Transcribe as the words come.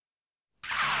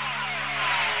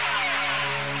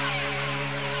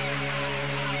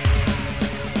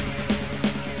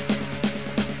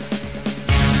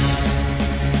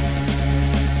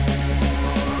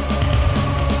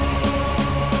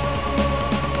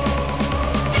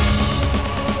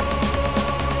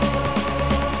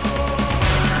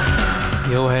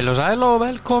heil og sæl og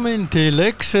velkomin til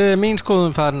leiks mín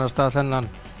skoðun farin af stað þennan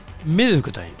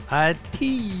miðvikudaginn. Það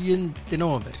 10.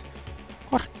 nóvember.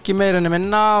 Hvorki meira en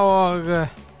minna og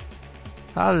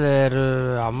það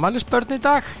afmælisbörn í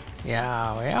dag.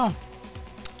 Já.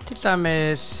 Til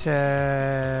dæmis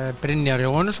Brynjar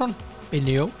Jóhannesson,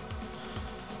 Binni Jó.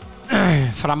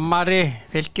 Framari,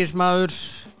 fylkismaður,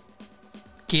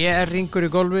 GR-ringur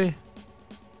í golfi.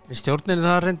 Við stjórnir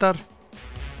það reyndar.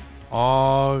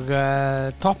 Og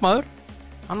toppmaður,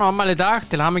 hann á afmæli í dag,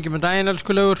 til hamingju með daginn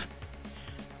elskulegur.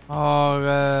 Og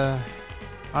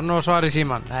hann á svar í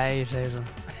síman. Nei, ég segi svona.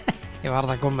 Ég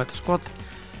varð að koma með þetta skot.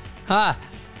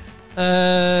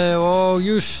 Og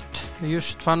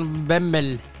Just van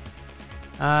Bemmel,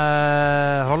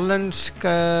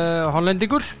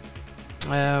 hollendingur,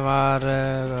 var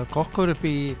kokkur upp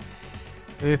í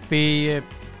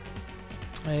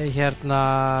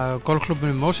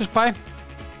golfklúbbunum Mosesbæ.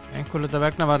 Einhver hluta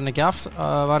vegna var hann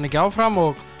ekki áfram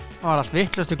og hann var allt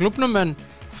vitlaust í klúbbnum, en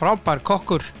frábær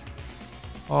kokkur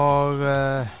og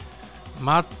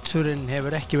maturinn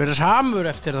hefur ekki verið samur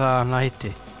eftir það hann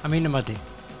hætti, að mínu mati.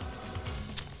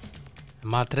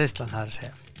 Matreislan, það að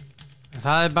segja. En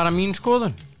það bara mín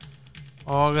skoðun.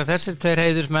 Og þessir tveir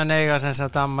heiðursmenn eiga sem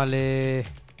sagt afmæli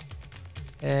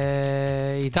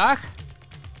í dag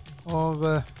og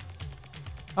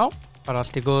já, bara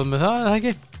allt í góðu með það, eða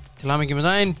ekki? Til hamingju með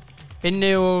daginn,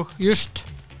 Binni og Just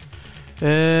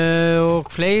og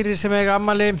fleiri sem eiga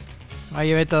afmæli.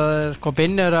 Ég veit að sko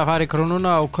Binni að fara í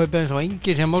Krónuna og kaupa eins og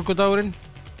engi sem morgundagurinn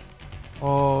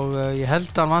og ég held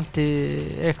að hann vanti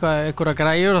einhverja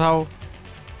græjur og þá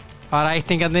fara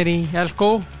ættingarnir í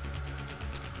Elko.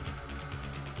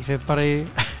 Ég fer bara í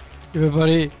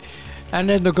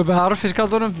enn og kaupa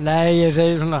harfiskaldunum. Nei, ég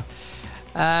segi svona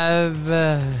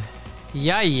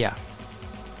jæja.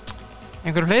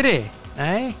 Einhverjum fleiri?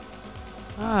 Nei.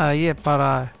 Ég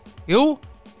bara jú,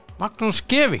 Magnús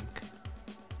Geving,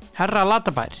 Herra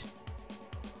Latibær,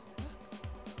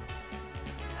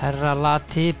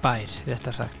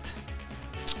 þetta sagt.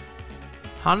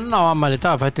 Hann á afmæli í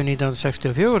dag, fæddur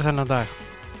 1964 þennan dag.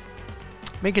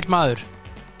 Mikill maður.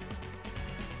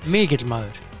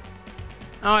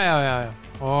 Já.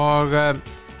 Og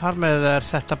þar með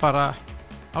þetta bara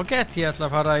ágætt. Ég ætla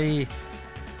að fara í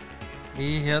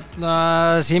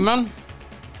síman.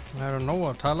 Það eru nóg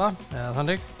að tala, eða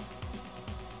þannig.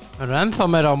 Það eru ennþá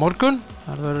meira á morgun.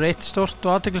 Það verður eitt stórt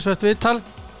og athyglisvert viðtal. Ég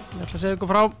ætla að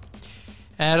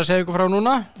segja ykkur frá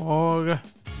núna og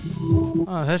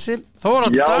þessi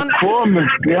Þóroddur Dan. Komin,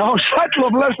 sæll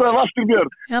og blessaður Valtýr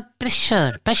Björn. Já,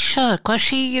 blessaður, hvað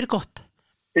segir gott?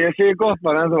 Ég segi gott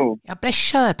bara, en þú? Já,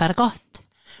 blessaður, bara gott.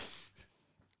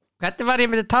 Hvernig var ég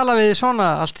myndi tala við svona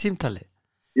allt símtalið?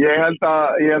 Ég held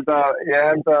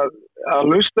að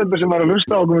hlustendur sem eru að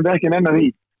hlusta á okkur myndi ekki nenna því.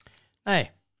 Nei.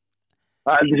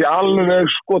 Það held ég sé alveg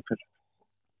skotur.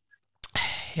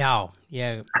 Já,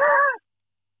 ég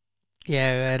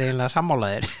er eiginlega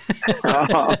sammálaðir.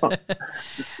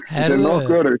 Það er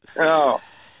nokkuð, já.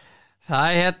 Það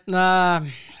er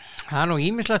nú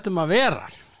ýmislegt að vera.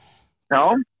 Já.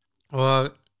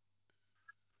 Og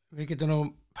við getum nú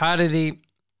farið í,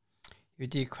 ég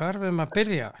veit ekki hvar við að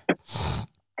byrja.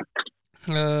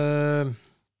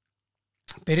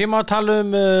 Byrjum að tala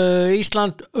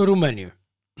Ísland, Rúmeníu.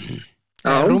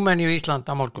 Rúmeníu, Ísland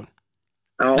á morgun.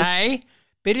 Já. Nei,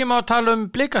 byrjum að tala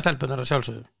blikastelpunar að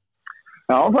sjálfsögðu.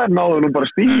 Já, það náðu nú bara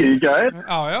stígi í gær.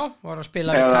 Já, voru að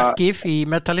spila við Kharkiv í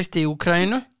Metalisti í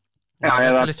Úkraínu. Já,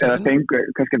 eða fengu,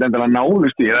 kannski þetta endilega náðu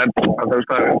stígi, en það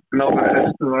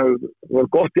var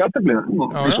gott í aðteflina.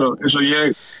 Eins og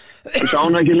ég sá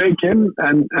hann ekki leikinn,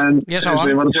 en ég sá hann.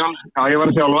 Ég var að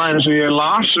þjálfa, en eins og ég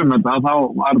las þetta, þá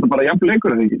var þetta bara jafn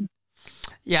leikur, eða ekki?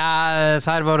 Já,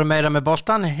 þær voru meira með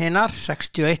boltan, hinnar,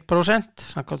 61%,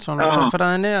 samkvæmt svona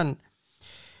tölfræðinni,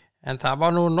 en það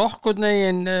var nú nokkurn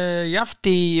veginn jaft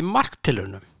í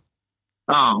marktilunum.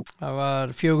 Já. Það var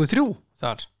 4-3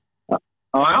 þar.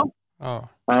 Já.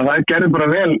 Það gerði bara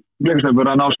vel blikastelpur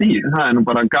að ná stígi. Það er nú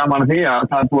bara gaman að því að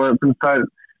það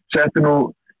setti nú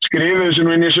skrifuðu sem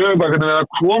inn í sögubækuna við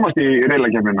að komast í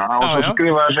riðlakeppnina og svo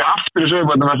skrifaði þessi aftur í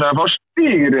sögubækuna með að fá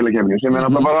stíg í riðlakeppnina sem er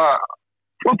alltaf bara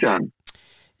flott hjá hann.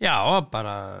 Já,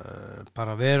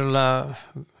 bara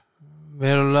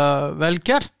verulega vel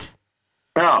gert.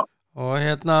 Já. Og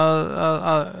að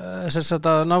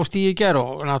ná stígi í gær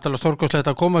og náttúrulega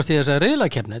stórkostlegt að komast í þessa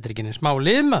riðlakeppni. Þetta er ekki eins smá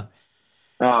lið maður.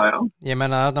 Já. Ég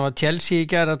meina þarna var Chelsea í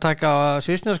gær að taka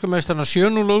svissnesku meistarana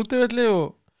 7-0 útivelli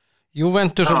og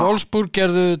Juventus og Wolfsburg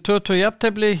gerðu 2-2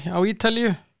 jafntefli á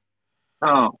Ítalíu.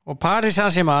 Já. Og Paris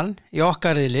Saint-Germain í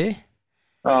okkar riðli.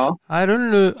 Það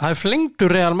er flengdu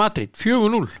Real Madrid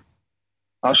 4-0.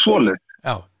 Það er svoleiðis.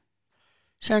 Já.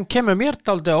 sem kemur mér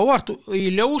dálítið óvart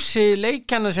í ljósi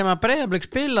leikjana sem að Breiðablik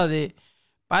spilaði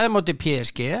bæði á móti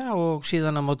PSG og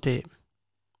síðan á móti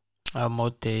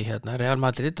Real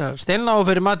Madrid. Stelna á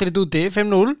fyrir Madrid úti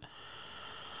 5-0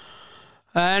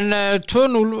 en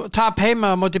 2-0 tap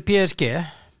heima á móti PSG.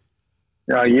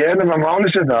 Já, ég nefnilega máli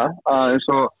sér það að eins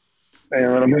og ég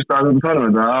var að hlusta að þetta tala um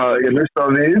þetta að ég hlusta á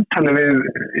viðtali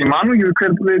ég man ekki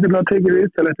hvernig við til að tekið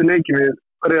viðtali eftir leiki við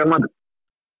Real Madrid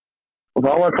og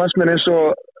þá var fannst mér eins og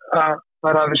að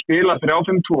það er að við spila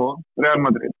 3-5-2 Real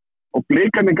Madrid og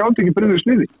blikarnir gátu ekki brugðust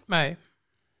við því. Nei.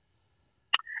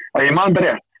 Að ég man það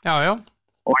rétt. Já.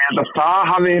 Og ég held að það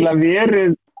hafi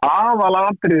verið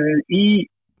aðalatriðið í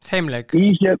þeimleik.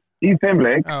 Í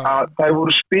þeimleik að þær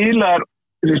voru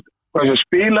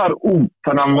spilar út.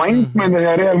 Þannig að vængmenni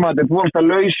þegar Real Madrid voru það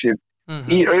lausir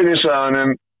í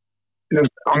auðvisaðunum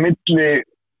á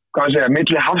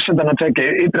milli hafsendana tekja,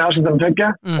 ytri hafsendana tekja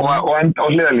og enda á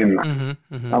hliðalínuna.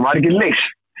 Það var ekki leys.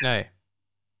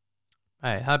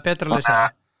 Nei, það betra að leysa það.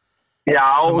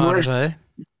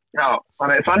 Já,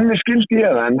 þannig skildi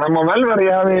ég það, en það má vel vera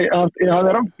ég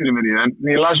hafi rangt fyrir mér í það, en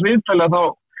ég las viðtali að þá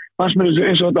fannst mér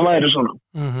eins og þetta væri svona.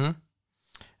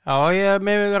 Já,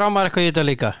 mér rámar eitthvað í þetta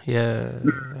líka, ég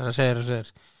er að segja.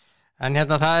 En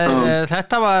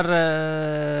þetta var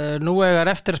nú egar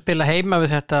eftir að spila heima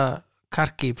við þetta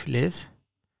Kharkiv-lið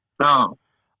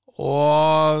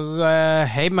og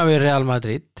heima við Real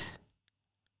Madrid.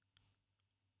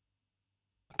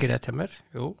 Ekki rétt hjá mér,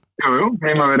 jú,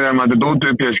 heima við Real Madrid út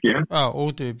við PSG. Já,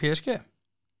 út við PSG.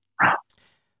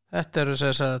 Þetta eru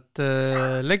sagt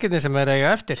leikirnir sem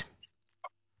eiga eftir.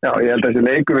 Já, ég held að þessi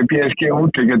leikur við PSG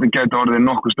úti geti orðið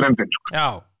nokkuð strempin. Já,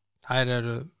 þær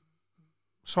eru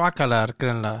svakalegar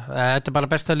greinlega. Þetta er bara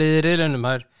besta liðið í riðlunum.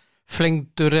 Það er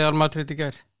flengdur Real Madrid í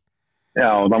gær. Já,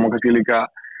 og það má kannski líka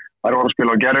það voru að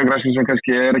spila á gerfugrassi sem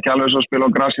kannski er ekki alveg svo að spila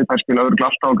á grassi. Það spila örugglega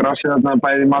alltaf á grassi þarna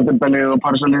bæði Madrid-lið og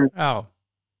Parsalið. Já.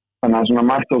 Þannig að svona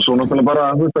margt og svo náttúrulega bara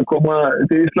að koma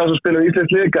til Íslands og spila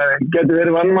Íslands líka geti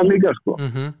verið vannmann líka sko.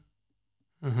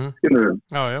 Skilur við?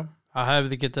 Já. Það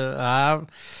hefði getið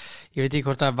ég veit ekki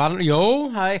hvort það var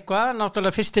það er eitthvað,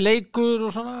 náttúrulega fyrsti leikur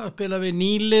og svona, spila við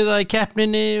nýliða í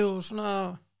keppninni og svona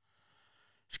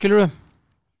skilur við?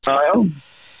 Já.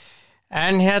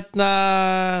 En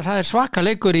það er svaka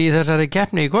leikur í þessari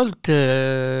keppni í kvöld.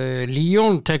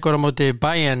 Lyon tekur á móti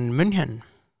Bayern München.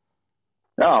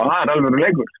 Já, það er alvöru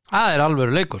leikur. Það er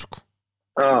alvöru leikur sko.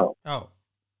 Já.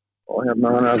 Og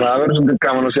þannig að það verður svolítið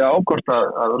gaman að sjá hvort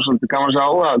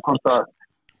það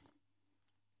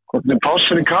er páss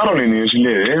fyrir Karolínu í þessi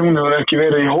liði. Hún hefur ekki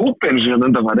verið í hópinu síðan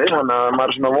undanfæri, þannig að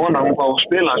maður er svona vona að hún fá að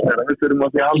spila þegar við þurfum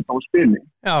að því að halda á spilni.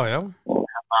 Já. Og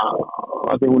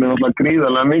að hún er náttúrulega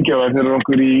gríðarlega mikilvæg fyrir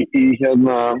okkur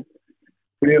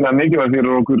gríðarlega mikilvæg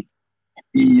fyrir okkur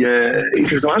í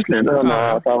íslensku landsliðinu, þannig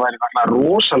að það væri náttúrulega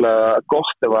rosalega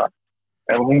gott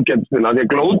ef hún getur spila, því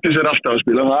að Glódís er alltaf að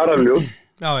spila, það er alveg ljótt.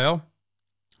 Já,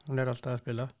 hún er alltaf að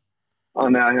spila.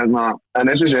 Þannig að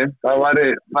en eins og sé, það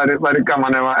væri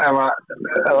gaman ef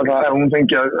hún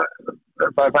fengi að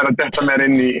færa detta meir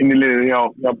inn í liðið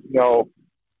hjá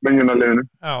venjunarliðinu.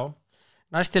 Já.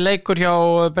 Næsti leikur hjá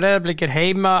Breiðablik er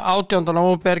heima 18.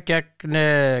 nóvember gegn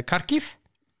Kharkiv.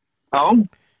 Já.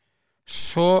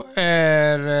 Svo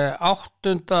er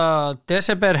 8.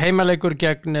 desember heimaleikur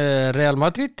gegn Real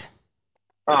Madrid.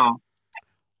 Já.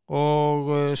 Og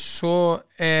svo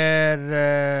er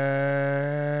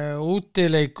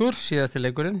útileikur, síðasti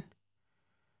leikurinn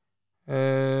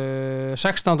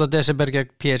 16. desember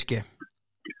gegn PSG.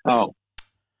 Já,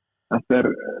 það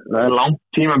er langt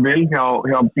tímabil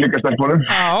hjá Blikastelpunum.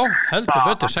 Já, heldur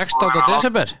betur, 16.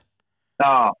 desember.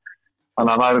 Já,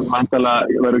 þannig að það er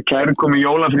vantilega verið kærkomi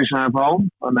jólafrí sem það fá,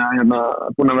 þannig að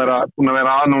búin að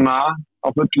vera að núna á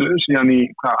fullu síðan í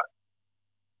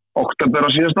október á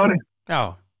síðast ári. Já.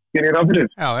 Gerir ráð fyrir.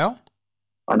 Já.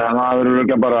 Þannig að það verður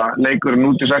örugglega bara leikurinn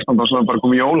út í 16. og svo bara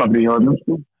komið jólafrí hjá þeim.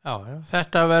 Já,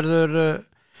 þetta verður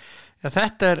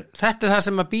þetta er það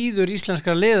sem að býður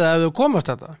íslenskra liða ef þú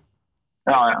komast þetta.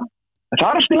 Já. Það er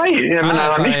alltaf lægi. Ég meina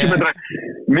það er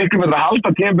miklu betra að halda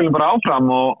tímabilið bara áfram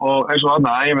og eins og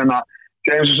þarna. Ég meina,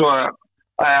 eins og svo að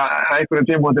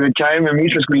einhverju tímabóti við kæmum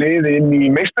íslensku liði inn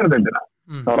í meistaradeildina.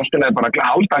 Það var alltaf bara að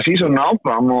halda sísónu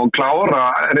áfram og klára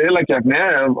riðlakeppni.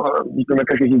 Við skulum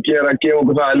kannski ekki gefa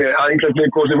okkur það að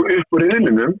Íslandslið kosti upp úr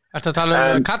riðlinum. Ertu að tala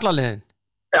um kallaliðin?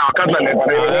 Já, kallaliðin,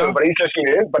 bara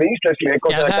Íslandslið.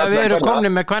 Já, það við erum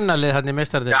komnir með kvennalið hann í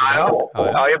meistaradeildina.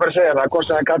 Já, ég bara segja það,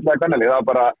 kosti það kallaði kvennalið. Það er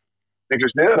bara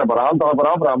miklu sniður að bara halda það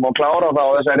bara áfram og klára það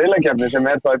á þessari riðlakeppni sem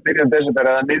er það í byrjun desember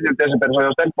eða 19. desember svo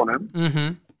hjá stelpunum.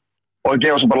 Og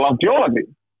gefa svo bara langt jólafrí.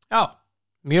 Já.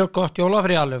 Mjög gott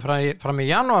jólafrí alveg fram í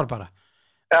janúar bara.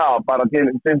 Já, bara til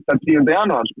 5.10.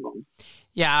 janúar, sko.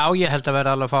 Já, ég held að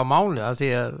vera alveg að fá mánuð af því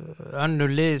að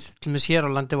önnur lið til með sér á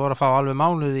landi voru að fá alveg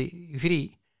mánuð í frí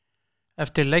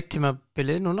eftir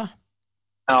leiktímabilið núna.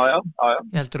 Já.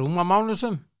 Ég held rúma mánuð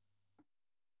sem.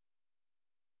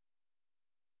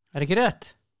 Er ekki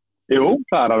rétt? Jú,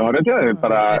 það alveg rétt, já.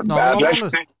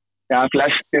 Bara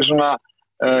flestir svona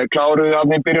kláruðu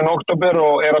að við byrjun október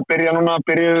og að byrja núna,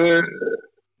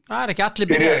 Það er ekki allir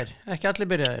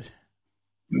byrjaðir.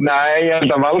 Nei, ég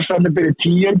held að Valsarnir byrja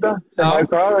 10. Það er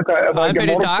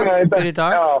byrja í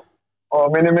dag. Já, og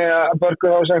minnum mig að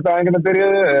Börkur þá sagt að enginn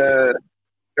byrjaði.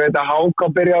 Ég veit að Háká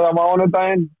byrjaði á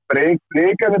mánudaginn.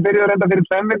 Blikarnir byrjaði reynda fyrir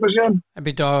 5 vikur síðan. En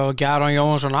byrja á Gjaran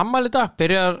Jóhansson ammæli í dag.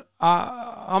 Byrjar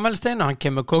ammælisteina, hann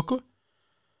kemur köku.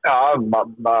 Já,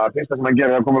 það fyrsta sem hann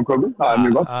gerir að koma köku. Það er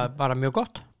mjög gott. Bara mjög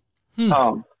gott. Já.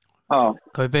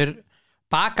 Kaupir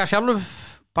baka sjálfur,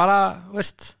 bara,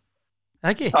 veist,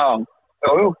 ekki?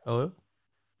 Jú.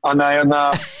 Þannig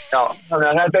að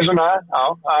þetta er svona,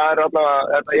 það er alltaf,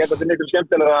 ég held að þetta er miklu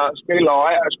skemmtilega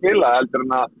að spila heldur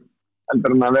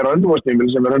en að vera undirbúrstímbil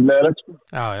sem er undlegilegt.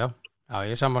 Já,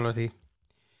 ég sammála því.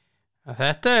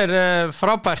 Þetta er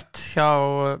frábært hjá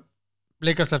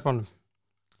Blikastelpunum.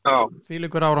 Já.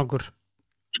 Þvílíkur árangur.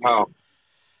 Já.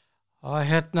 Og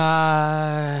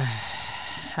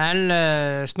en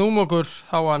snúm okkur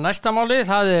þá að næsta máli,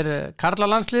 það er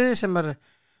karlalandsliði sem er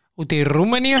úti í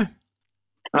Rúmeníu.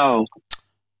 Já.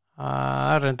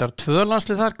 Það er reyndar 2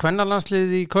 landslið þar, kvennalandslið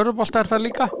í körfubolta er það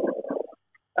líka.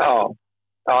 Já.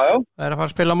 Það er að fara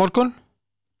að spila morgun.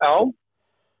 Já.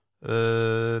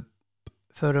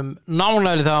 Förum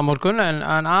nálega það á morgun, en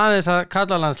aðeins að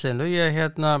karlalandsliðinu,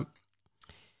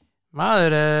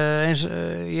 maður eins,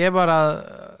 ég var að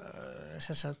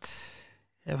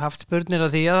hef haft spurnir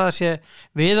af því að það sé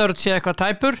Viðar sé eitthvað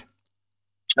tæpur.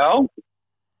 Já.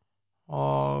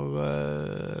 Og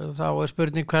þá er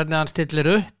spurning hvernig hann stillir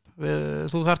upp.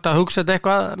 Þú þarft að hugsa þetta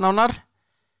eitthvað nánar?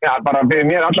 Já, bara fyrir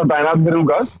mér allan daginn Andri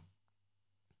Lukas.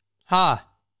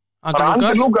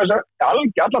 Andri Lukas,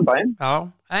 allan daginn. Já,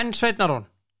 en Sveinn Aron?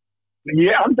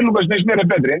 Andri Lukas finnst mér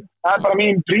betri. Það er bara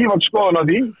mín prívat skoðun á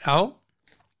því. Já.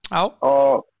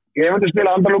 Og ég myndi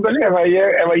spila Andri Lukas ef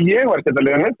ég var þetta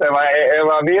liðan mitt. Ef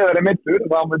Viðar er mittur,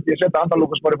 þá myndi ég setja Andri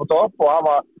Lukas bara upp á topp og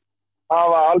hafa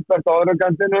Albert á öðru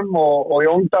kantinum og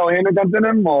Jónda á hinu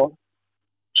kantinum og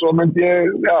svo myndi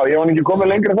ég var ekki komið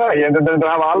lengra það. Ég myndi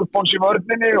að hafa Alfons í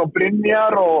vörninni og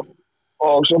Brynjar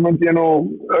og svo myndi ég nú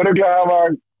örugglega hafa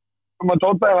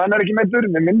Tóta ef hann er ekki meiddur.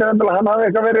 Mér myndi að hann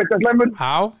hafi verið eitthvað slemur.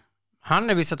 Já,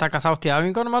 hann er víst að taka þátt í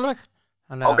æfingunum alveg.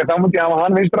 Ok, þá myndi ég hafa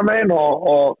hann vinstra megin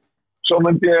og svo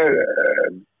myndi ég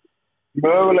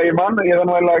mögulega, ég man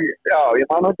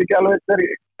ekki alveg þegar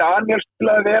Daniel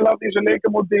spilaði vel á þessu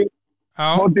leika móti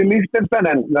Liechtenstein,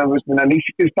 en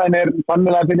Liechtenstein er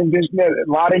þannig að finnst mér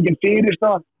var enginn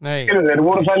fyrirstað. Þeir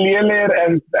voru það lélegir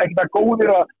en ekki það góðir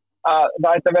að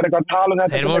það ætti að vera eitthvað að tala um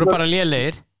þetta. Þeir voru bara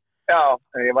lélegir. Já,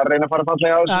 ég var að reyna að fara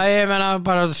fallega á þessu. Já, ég meina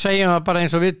bara að segja það bara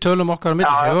eins og við tölum okkar á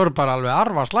milli. Þeir voru bara alveg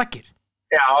arfa slakkir.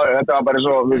 Já, þetta var bara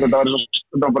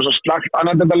svo slakt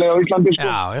annardendalega á Íslandi, sko.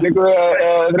 Líku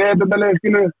þriðdendalega,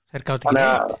 skilu. Þeir gátt ekki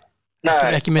neitt.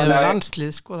 Ekki með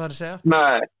landslið, sko, það er að segja.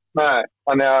 Nei,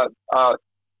 þannig að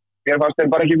mér fannst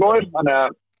þeir bara ekki góðir, þannig að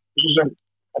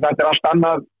þetta er allt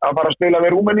annað að fara að spila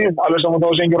við Rúmeníu, alveg saman þá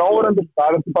sem einhver áhörendur, það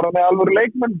er bara með alvöru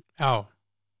leikmenn. Já.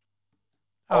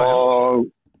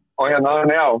 Og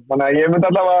þannig að ég myndi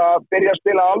allavega að byrja að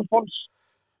spila Alfons.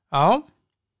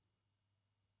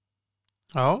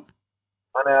 Já.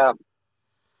 Þannig að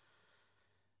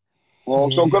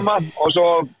og svo Gumma og svo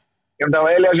ég myndi að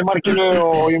hafa Elias í markinu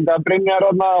og ég myndi að Brynjar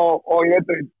og ég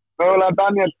veit mögulega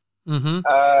Daniel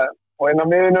og á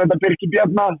miðinu þetta Birki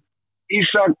Bjarna,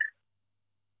 Ísak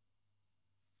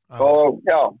og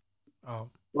ég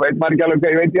veit ekki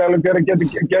alveg hver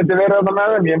geti verið þarna með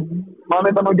þeim, ég man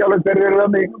þetta nú ekki alveg hver eru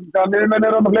þarna, hvaða miðmenn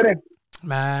eru þarna fleiri?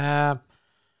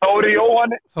 Þóri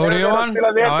Jóhann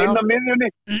inn á miðjunni,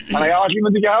 þannig að allir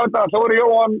myndi ekki hafa þetta, Þóri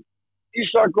Jóhann,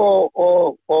 Ísak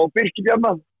og Birki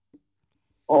Bjarna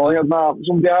og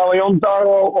svo myndi ég hafa Jón Dag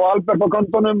og Albert á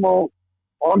kantonum og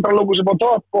Andra Lókus upp á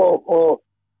topp og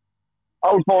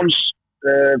Alfons,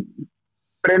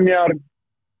 Brynjar,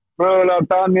 mögulega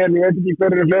Daniel, ég veit ekki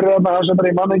hver eru fleiri þarna, Hafsendar,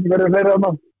 ég man ekki hver eru fleiri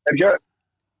þarna, er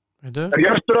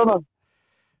Hjörtur þarna?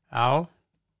 Já,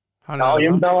 ég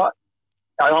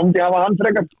myndi hafa hann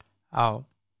frekar. Já.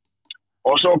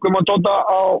 Og svo kom að Tóta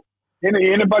á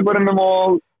hinu bakverðinum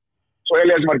og svo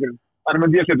Elias í markinu. Þannig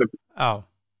myndi ég setja upp. Já.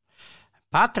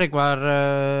 Patrik var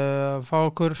fá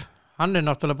okkur, hann er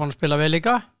náttúrulega búin að spila vel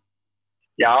líka.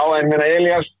 Já, en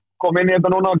Elias kom inn í þetta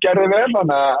núna og gerði vel,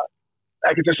 þannig að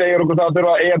ekkert sem segir okkur það að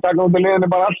þurfa að taka út í liðinu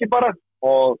bara allt í bara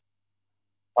og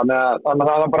þannig að það er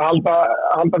bara að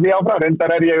halda því áfram.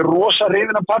 Reyndar ég rosa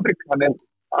hrifinn af Patrik, hann er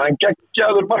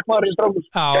geggjaður markmaður í strákur.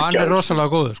 Já, hann er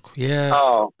rosalega góður sko.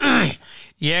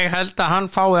 Ég held að hann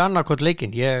fái annarkot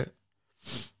leikinn.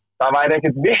 Það væri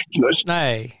ekkert vitlaust.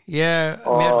 Nei,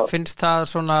 mér finnst það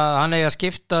svona, hann eigi að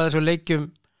skipta þessu leikjum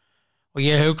og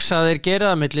ég hugsa að þeir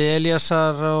gera það milli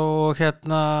Elíasar og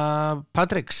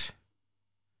Patriks.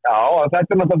 Já,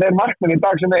 þetta náttúrulega þeir markmenn í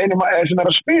dag sem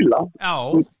að spila. Já.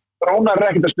 Rónar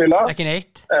ekkert að spila. Ekki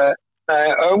neitt.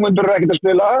 Ögmundur ekkert að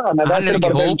spila. Hann er ekki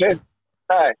hóp.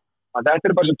 Nei,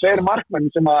 þetta bara sem tveir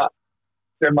markmenn sem að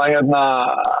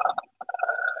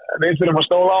við þurfum að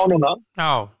stóla á núna.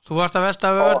 Já, þú varst að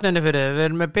velta við vörninni fyrir þið. Við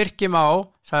erum með Birkjum á,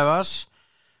 Sæfas.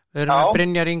 Við erum með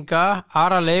Brynjar Inga,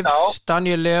 Ara Leifs,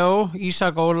 Daniel Leo,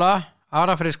 Ísak Óla,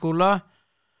 Ara Freyr Skúla,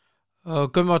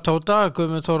 Gumma Tóta,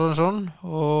 Gummi Þórðarsson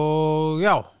og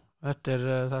já, þetta er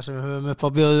það sem við höfum upp á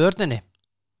bjóðu vörninni.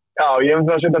 Já, ég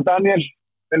það að setja Daniel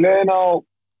við liðin á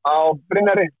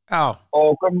Brynjari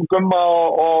og Gumma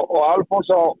og Alfons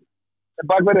á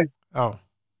bakverði. Já,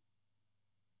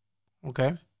 ok.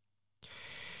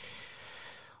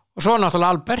 Og svo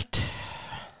náttúrulega Albert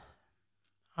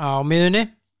á miðunni.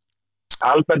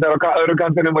 Albert á öðru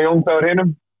kantinum og Jóndagur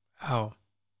hinum. Já.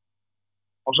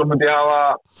 Og svo myndi ég hafa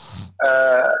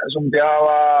eins og ég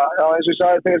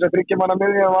sagði þegar þess að þriggjumanna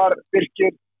miðjan var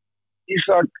Birkir,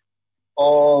 Ísak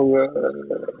og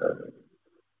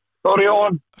Þóri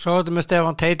Jóhann. Svo þetta með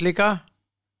Stefán Teit líka.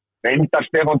 Reyndar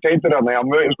Stefán Teitur hann. Já,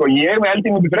 sko, ég held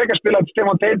ég myndi frekar spila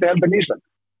Stefán Teitur heldur en Ísak.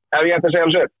 Ef ég ætti að segja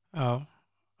alveg sér. Já.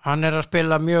 Hann er að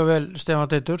spila mjög vel Stefán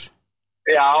Teitur.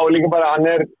 Já, og líka bara hann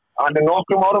er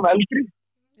nokkrum árum eldri.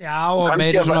 Já, og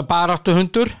meiri svona baráttu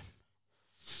hundur.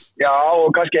 Já,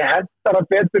 og kannski hentar að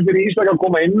betur fyrir Ísak að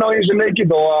koma inn á í þessu leiki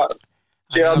þó að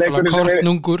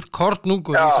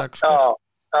kortnungur Ísak sko.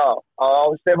 Já,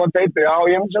 Stefán Teitur. Já,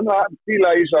 ég myndi sem að fíla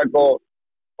Ísak og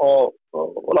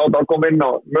láta hann koma inn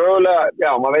á. Mögulega,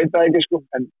 já, maður veit það ekki sko,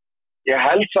 en ég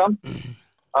held samt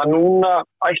að núna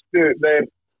ættu þeir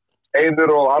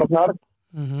Eiður og Arnar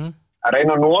að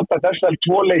reyna að nota þessar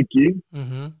tvo leiki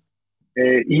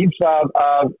í það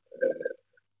að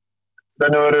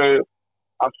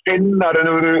að finna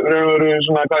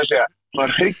svona, hvað ég segja,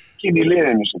 svona hrygginn í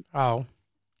liðinu sem. Já.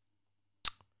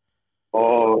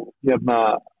 Og það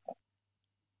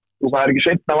er ekki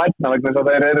seinna vætna vegna þess að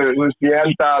þeir eru, þú veist, ég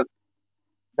held að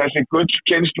þessi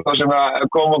gullkynsla sem að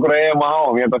koma okkur að EM og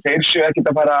HM, ég held að þeir séu ekkert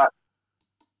að fara að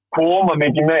koma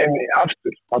mikið með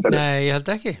aftur. Nei, ég held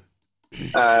ekki.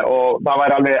 Og það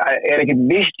væri alveg, er ekkert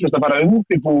vitlaust að fara að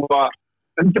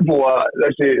undirbúa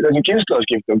þessi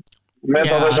kynslaðskiptum. Já,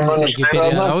 það er ekki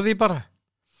byrjað á því bara.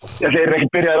 Já, þeir eru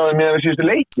ekki byrjað á því með síðustu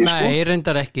leiki. Nei,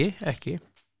 reyndar ekki.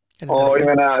 Og ég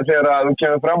meina, þegar að þú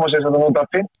kemur fram og segir að þú nota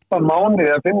 15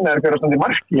 mánuði að finna hver að standa í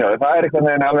marki hjá þér, það er eitthvað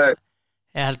neginn alveg.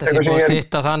 Ég held að það sé búið að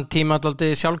stytta þann tíma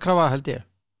alltaf sjálfkrafa, held ég.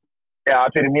 Já,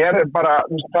 fyrir mér bara,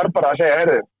 það er bara að segja,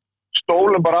 heyrðu,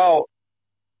 stólum bara á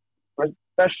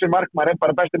þessi markmaður er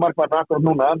bara besti markmaður akkurat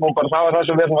núna, og bara það var það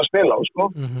sem við ætlum að spila á, sko.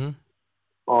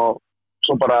 Og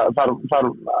svo bara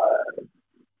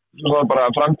svo bara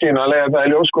framtíðin að lega það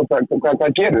í ljós, sko,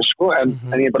 hvað gerir, sko, en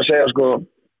ég bara segja, sko,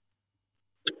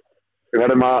 við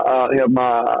verðum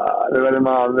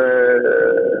að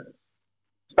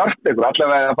starta ykkur,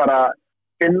 allavega að fara að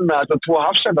finna þetta tvo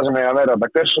hafsenda sem eiga að vera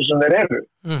þetta, hversu sem þeir eru.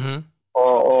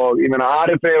 Og ég meina,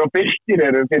 Ari Freyr og Birkir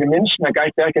eru fyrir minnsmæk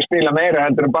ætti ekki að spila meira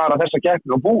heldur en bara þessa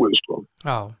keppni og búið, sko.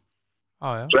 Já.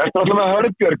 Svo eftir alltaf með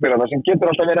Hörðbjörg sem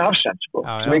getur alltaf verið hafsend, sko.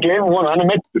 Sem við gleymum honum, hann er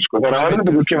meiddur, sko. Þegar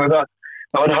Hörðbjörg kemur það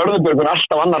var Hörðbjörg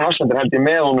alltaf annar hafsendur held ég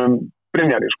með honum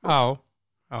Brynjari, sko.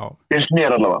 Já. Finnst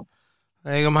mér allavega.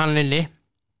 Það eigum hann inni.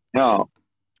 Já.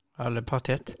 Alveg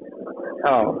pottétt.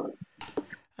 Já.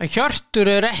 En Hjörtur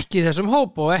er ekki í þessum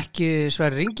hóp og ekki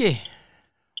Sverrir Ingi.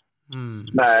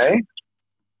 Nei.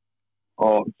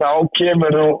 Og þá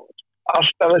kemur nú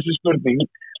alltaf þessi spurning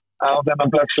á þennan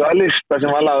blessaða lista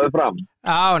sem var lagður fram.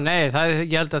 Já, nei,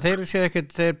 ég held að þeir séu ekkert,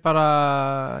 þeir bara,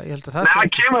 ég held að það sé ekki. Nei,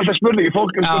 það kemur alltaf spurningi,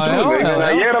 fólk er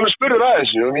ég er alveg spurður að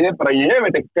þessu og ég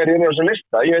veit ekki hver er á þessu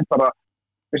lista, ég veit bara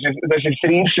þessi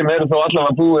þrír sem eru þó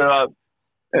allavega búið að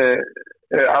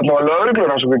allavega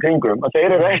lögreglur á svo við kringum, að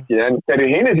þeir eru ekki, en þeir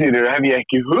eru hinni þrýr hef ég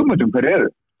ekki hugmynd hver eru.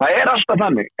 Það er alltaf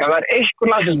þannig, ef það er einhver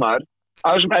landsliðsmaður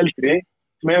af þessum eldri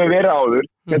sem hefur verið áður,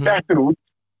 með dettur út,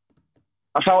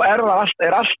 að þá er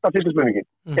alltaf fyrsta spurningin.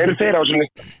 Eru þeir á þessu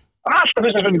lista? Alltaf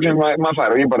fyrsta spurningin sem maður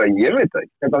fær og ég bara, ég veit það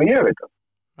ekki. Þetta ég veit það.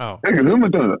 Það er ekki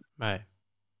hugmynd það. Nei.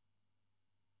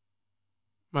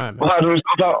 Og það er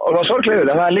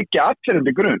sorglega það að liggja allir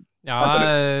undir grunn. Já,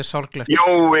 það sorglegt.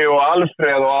 Jói og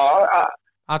Alfreð og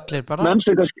allir bara. Menn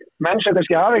sem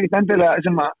kannski hafa ekkert endilega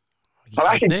sem að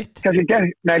hafa ekki kannski gert,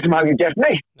 sem hafa ekki gert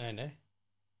neitt. Nei.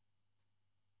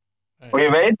 Og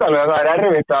ég veit alveg að það er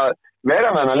erfitt að vera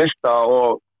með þennan lista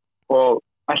og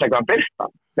alltaf eitthvað að byrta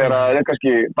þegar það er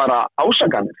kannski bara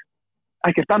ásakanir,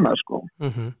 ekkert annað sko.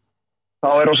 Þá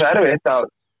er það svo erfitt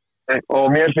og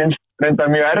mér finnst reynda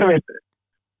mjög erfitt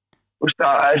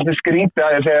að þetta skrýta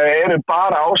að þegar það eru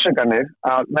bara ásakanir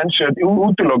að menn séu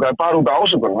útilokað bara út af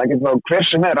ásakunum. Það getur þá hver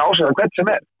sem er ásakað hvert sem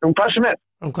er, hvað sem er.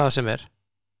 Hvað sem er.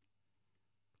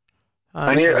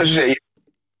 En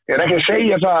ég er ekki að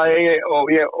segja það og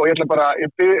ég ætla bara, ég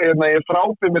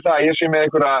frábið með það, ég sé með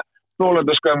einhverja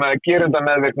þolendaskömm eða gerenda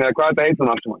meðvirkni eða hvað þetta heitir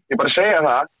allt saman. Ég bara segja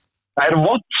það er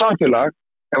vont samfélag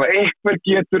ef einhver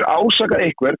getur ásakað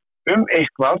einhver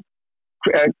eitthvað,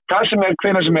 hvað sem er,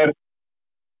 hvenær sem er,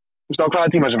 á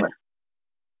hvaða tíma sem er.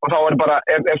 Og þá er bara,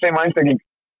 ef þeim einstakling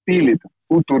stílít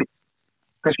út úr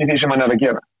kannski því sem hann er að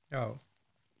gera. Já.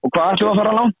 Og hvað ætlum við að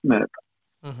fara langt með þetta?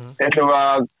 Ætlum við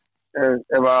að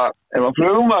ef að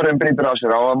flugmaðurinn brýtur af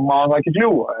sér þá má það ekki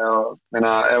fljúga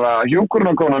ef að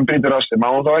hjúkrunarkonan brýtur af sér má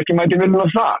þá ekki mæti vinnuna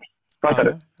þar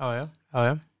já.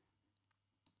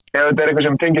 Ef þetta er eitthvað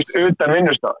sem tengist utan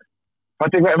vinnustafur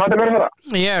fattu verið það?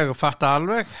 Ég fatta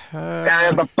alveg á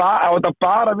þetta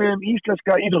bara við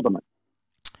íslenska íþróttamenn.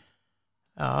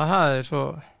 Já, það er svo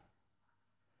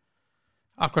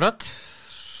akkurat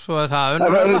svo er það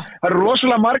er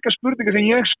rosalega margar spurningar sem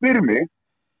ég spyr mig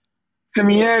sem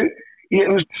ég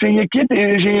hef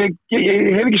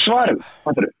ekki svarið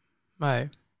Nei.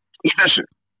 Í þessu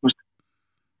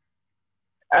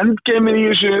endgeimið í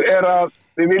þessu er að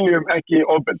við viljum ekki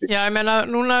ofbeldi. Já, ég meina,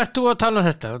 núna ert þú að tala um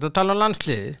þetta þú tala um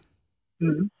landsliðið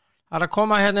það er að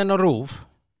koma hérna inn á RÚV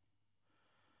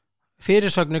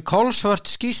fyrirsögnin kolsvört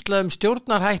skýrsla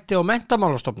stjórnarhætti og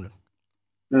menntamálastofnun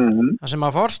það sem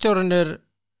að forstjórinn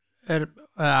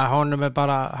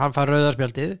hann fær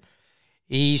rauðarspjaldið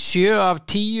í 7 af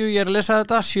 10, ég er að lesa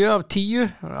þetta 7 af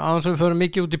 10, án sem við förum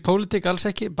mikið út í pólitík, alls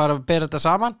ekki, bara bera þetta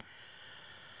saman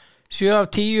 7 af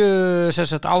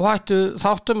 10 áhættu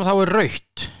þáttum og þá er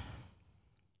rautt.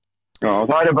 Já,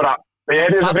 það er bara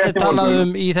það er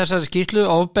talað í þessari skýrslu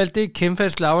ofbeldi,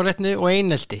 kynferðisleg áreitni og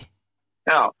einelti.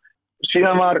 Já,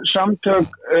 síðan var samtök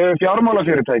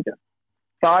fjármálafyrirtækja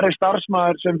þar er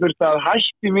starfsmaður sem þurfti að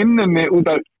hætti vinnunni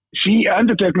út af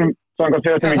endurteknum þarna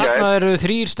eru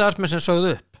 3 starfsmenn sem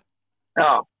sögðu upp.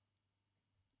 Já.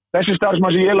 Þessi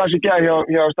starfsmann sem ég las í gær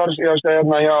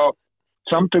hjá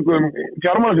samtökum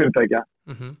fjármálafyrirtækja,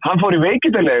 hann fór í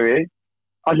veikindaleyfi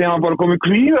af því að hann bara kom í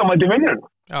kvíða á mæti vinnuna.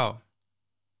 Já.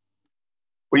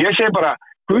 Og ég segi bara,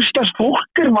 hvurslags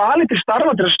fólk er valið til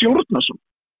starfa til að stjórna svo.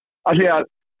 Af því að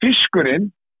fiskurinn,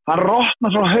 hann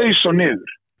rotnar frá haus og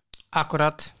niður.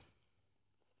 Akkurat.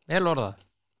 Vel orðað.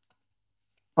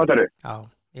 Hvað er þau? Já.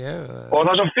 Og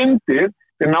það sem fyndið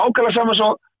er nákvæmlega saman svo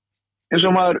eins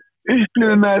og maður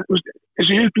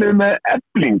upplifið með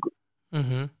eflingu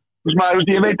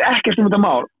ég veit ekkert þetta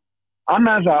mál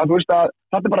annað en það að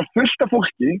þetta er bara fullt af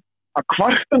fólki að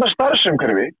kvartanda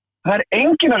starfsumhverfi það er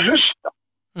enginn að hlusta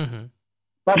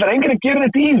það er enginn að gera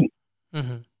þetta í því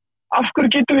af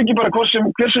hverju getum við ekki bara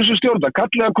hver sem stjórna,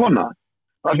 kall eða kona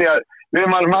af því að ég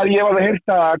var að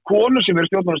heyrta að konur sem eru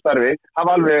stjórnunarstarfi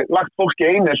hafa alveg lagt fólki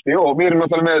einelti og við erum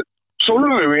náttúrulega með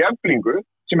Sólveigu í Eflingu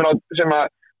sem að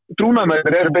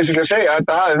trúnaðarmennir eru basically að segja að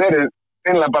þetta hafi verið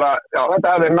einlega bara, já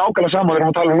þetta hafi verið nákvæmlega saman við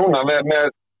erum að tala um núna með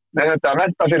þetta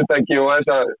menntafyrirtæki og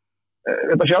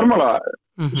þetta fjármála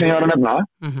sem ég var að nefna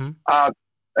að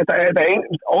þetta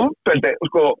ofbeldi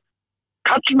sko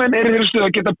kallmenn eru í þeirri stöðu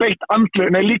að geta beitt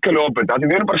líkamlegu ofbeldi því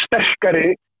við erum bara sterkari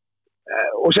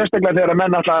og sérstaklega þegar að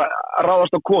menn alltaf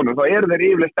ráðast á konur þá eru þeir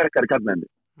yfirlega sterkari kallmenni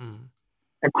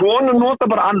en konur nota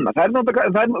bara annað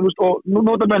og nú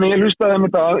nota menni, ég hlustaði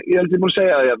þetta ég held ég búin að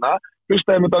segja það hérna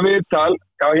hlustaði þetta viðtal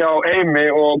hjá Heimi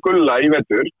og Gulla í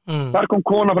vetur þar kom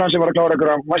kona fram sem var að klára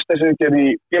einhverja mæstæðsviðgerð í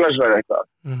félagsvæði eitthvað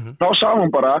þá sá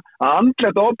hún bara að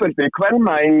andlegt ofbeldi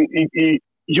kvenna í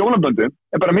hjónaböndum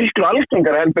er bara miklu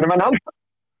algengara heldur en menn halda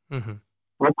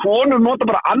þannig að konur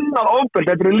nota bara annað ofbeldi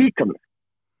þetta er líkamlegt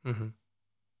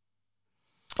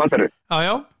Hvað er þetta?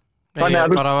 Já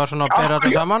ég bara var svona að bera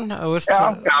þetta saman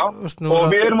og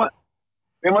við erum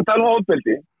að tala um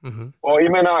ofbeldi og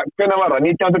ég meina, hvernig var það?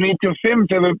 1995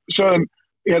 þegar við sögum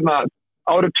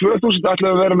árið 2000 ætlum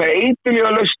við að vera með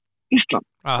eiturlyfjalaust Ísland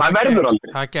það verður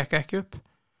aldrei það gekk ekki upp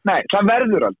nei, það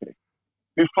verður aldrei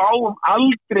við fáum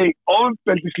aldrei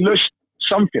ofbeldislaust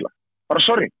samfélag bara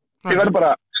sorry, við verðum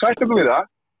bara sætt okkur við það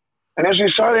en eins og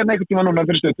ég sagði hérna einhvern tíma núna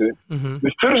fyrir stötu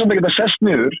við þurfum samt ekki að sest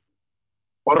niður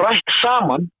og rætt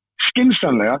saman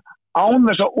skynsamlega án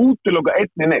þess að útiloka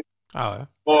einni neitt. Já.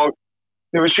 Og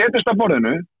þegar við setjumst að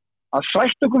borðinu að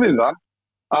sætta okkur við það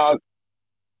að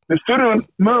við þurfum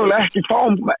mögulega ekki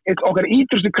fáum okkar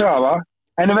ítrustu krafa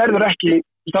en það verður ekki,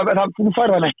 þú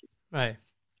færð hann ekki. Nei.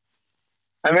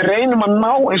 En við reynum að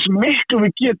ná eins miklu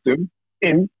við getum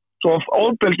inn svo að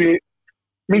ofbeldi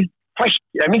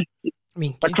minki.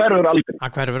 Það hverfur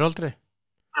aldrei.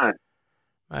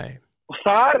 Nei. Og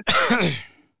þar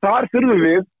þurfum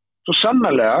við svo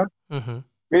sannarlega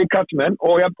við kallmenn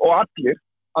og allir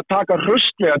að taka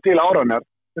hraustlega til áraðnar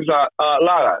til að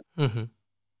laga það.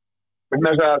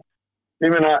 Vegna þess að,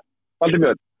 ég meina,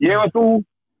 Valdimar, ég og þú,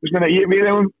 við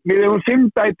hefum 5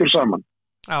 dætur saman.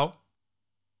 Já.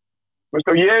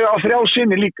 Og ég á 3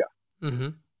 syni líka.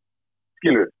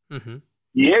 Skilur við?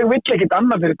 Ég vill ekkert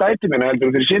annað fyrir dætur minna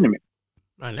heldur fyrir syni minn.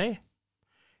 Nei.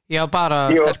 Ég á bara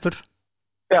stelpur.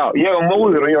 Já, ég á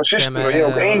móður og ég á systur og ég á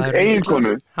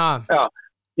eiginkonu. Já,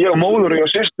 ég á móður og ég á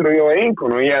systur og ég á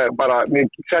eiginkonu og við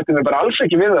setjum þau bara alls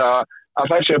ekki við að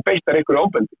þær séu beittar ykkur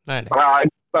ofbeldi.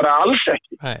 Bara alls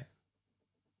ekki. Nei.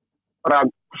 Bara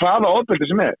hvaða ofbeldi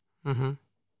sem er.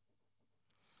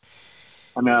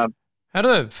 Þannig að...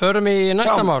 Herðu, förum í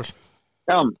næsta mál.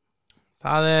 Já.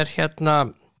 Það er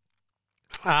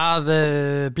að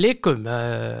Blikum,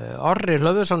 Orri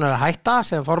Hlöðursson er að hætta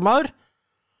sem formaður.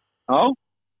 Já.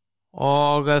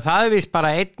 Og það er víst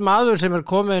bara einn maður sem er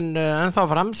komin ennþá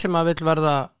fram sem að vill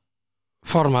verða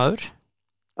formaður.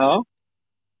 Já.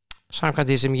 Samkvæmt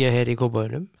því sem ég heyri í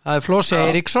Kópavoginum. Það er Flósi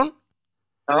Eiríksson.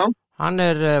 Já. Hann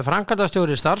er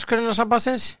framkvæmdastjóri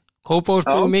Starfsgreinasambandsins,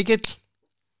 Kópavogsbúi mikill.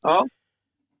 Já.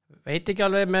 Veit ekki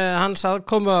alveg með hans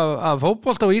aðkomu af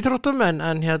fótbolta og íþróttum en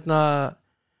hann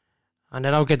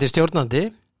er ágæti stjórnandi.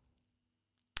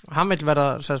 Hann vill verða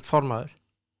formaður.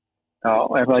 Já,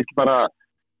 er það ekki bara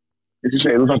þú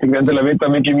þarft ekki endilega að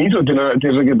vita mikið íþrótt til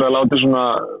þess að geta látið svona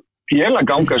félag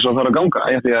ganga eins og það að ganga.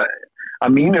 Því að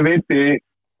mínu viti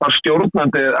var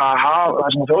stjórnandi að hafa, það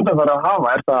sem þjóðan þarf að hafa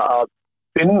er það að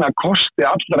finna kosti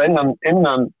allra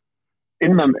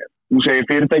innan þú segir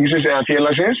fyrirtækisins eða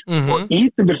félagsins og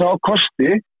ítum þá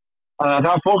kosti að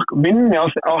það fólk vinni á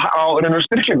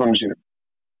styrkleikunum sínum.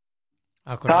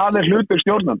 Akkurat. Það er hlutur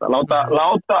stjórnanda, láta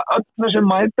öllu sem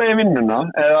mæta í vinnuna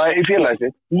eða í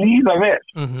félagið líða vel.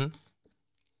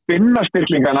 Finna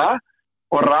styrklingana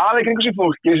og raða kring þessi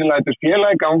fólki sem lætur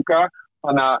félagi ganga,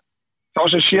 þannig að þá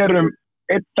sem sérum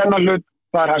einn þennan hlut,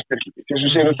 það er hans styrklingi. Þeir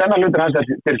sem sérum þennan hlut er hans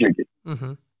styrklingi.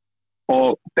 Og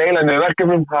deila með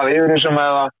verkefnum, hafa yfirhersum með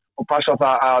það og passa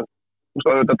það að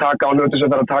taka á hluti sem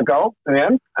það er að taka á,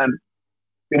 en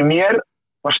fyrir mér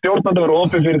var stjórnandi að vera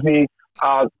opið fyrir því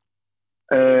að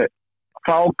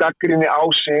fá gagnrýni á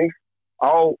sig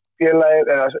á félagið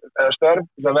eða störf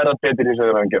til að verða betur í þessu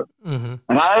aðgjöf.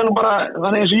 En það er nú bara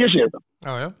þannig eins og ég sé þetta.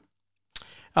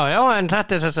 Já, en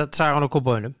þetta er þess að sagan á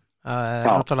Kópavoginum.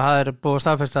 Náttúrulega það er búið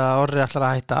staðfest að Orri ætlar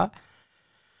að hætta.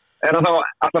 Er það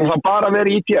bara að vera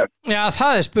í ITF? Já,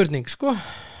 það er spurning, sko.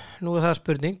 Nú er það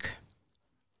spurning.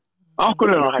 Af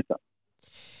hverju er hann að hætta?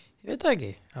 Ég veit það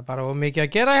ekki. Það er bara mikið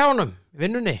að gera hjá honum,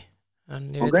 vinnunni. En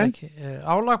ég veit ekki.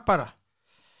 Álag bara.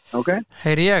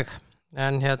 Heyri ég.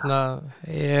 En ég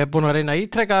er búin að reyna að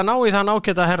ítrekka að ná í þann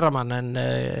ágæta herramann en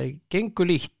gengur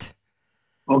lítt.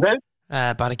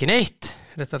 Bara ekki neitt,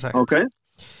 réttar sagt.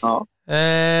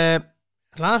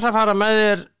 Hlans að fara með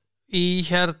þér í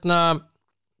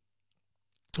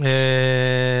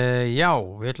já,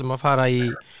 við ætlum að fara í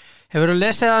hefurðu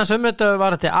lesið aðeins þetta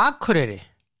var þetta Akureyri?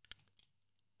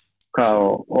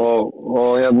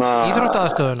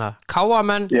 Íþróttaaðstöðuna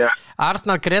Káamenn,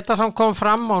 Arnar Gretarsson kom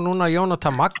fram og núna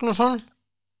Jónatan Magnússon.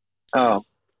 Það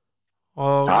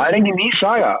er engin ný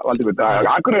saga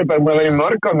Akureyri er bara búin að vera í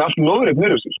mörg á með allt lóðrið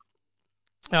nýrust.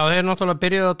 Já, þeir náttúrulega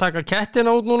byrjuðu að taka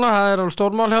kettina út núna, það er alveg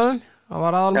stórmál hjá þeim, það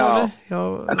var aðalmáli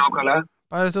nákvæmlega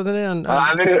bæðistöðinni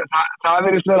það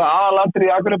verið vera aðalatri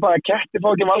í Akureyri bara að ketti fá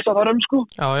ekki valsa þar sko.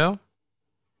 Já,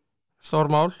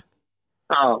 stórmál.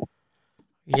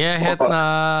 Ég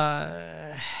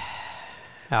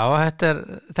já,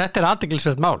 þetta er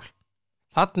athyglisvert mál.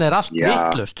 Þarna er allt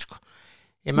vitlaust sko.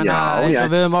 Ég meina eins og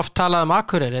við höfum oft talað um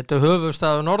Akureyri, þetta er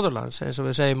höfuðstaður Norðurlands eins og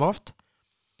við segjum oft.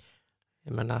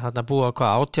 Ég meina þarna búa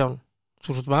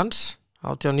 18.000 manns,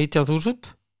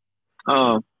 18-19.000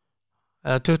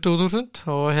 eða 20.000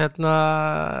 og ég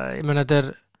meina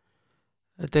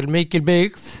þetta er mikil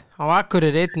byggð á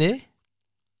Akureyri einni.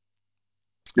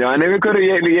 Já, en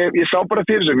ég sá bara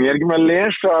fyrir sem, ég er ekki með að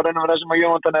lesa það sem að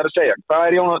Jónatan er að segja. Hvað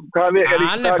er Jónatan?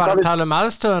 Hann er bara að tala um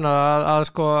aðstöðuna, að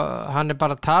sko, hann er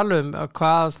bara að tala um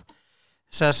hvað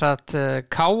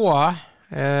Káa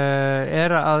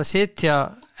er að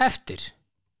sitja eftir.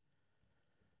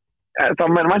 þá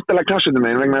menn vantilega klassutum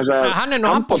megin vegna þess að hann nú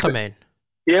handbolta megin.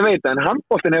 Ég veit, en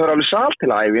handboltin hefur alveg sal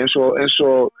til að æfi eins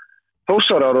og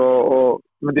Þórsarar og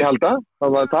myndi ég halda.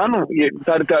 Það er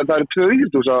 2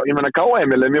 íþróttahús, ég meina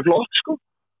Káa-heimili er mjög flott, sko.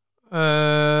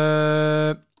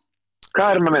 Hvað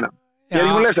er hann að meina? Ég er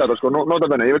ekki að lesa þetta, sko, nota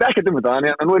benni. Ég veit ekkert þetta,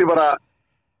 en nú er ég bara...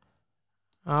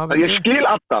 Ég skil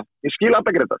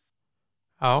Adda Greta.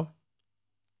 Já.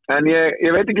 En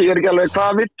ég veit ekki, ég er ekki alveg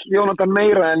hvað vill Jónatan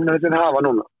meira en þessin hafa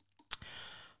núna.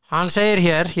 Hann segir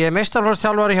hér, ég er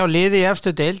meistaraflokksþjálfari hjá liði í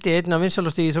efstu deild í einn af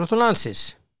vinsælustu íþróttum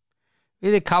landsins.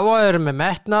 Við í Káa erum með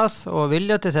metnað og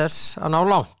vilja til þess að ná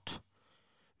langt.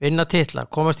 Vinna titla,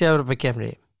 komast í Evrópukeppni.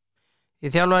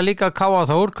 Ég þjálfaði líka Káa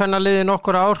Þór, kvennaliði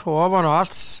nokkur ár og ofan og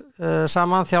alls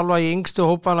saman þjálfaði í yngstu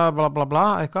hópana bla bla bla,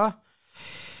 eitthvað.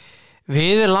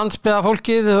 Við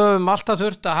landsbyggðarfólkið höfum alltaf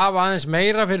þurft að hafa aðeins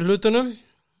meira fyrir hlutunum.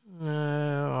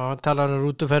 Og talar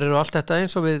rútuferðir og allt þetta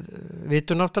eins og við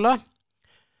vitum náttúrulega.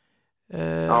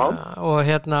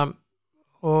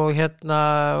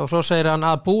 Og svo segir hann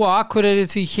að búa á Akureyri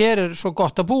því hér er svo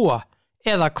gott að búa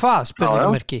eða hvað,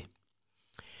 spurningamerki.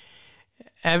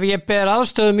 Ef ég ber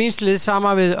aðstöðu mínslið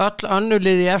sama við öll önnur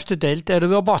lið í efstu deild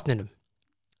erum við á botninum.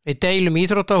 Við deilum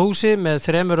íþróttahúsi með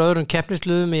 3 öðrum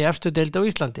keppnisliðum í efstu deild á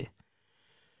Íslandi.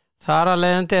 Þar að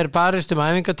leiðandi er barist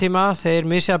æfingatíma, þeir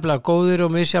misjafnlega góðir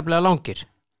og misjafnlega langir.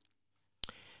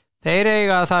 Þeir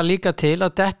eiga það líka til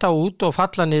að detta út og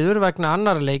falla niður vegna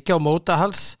annarra leikja og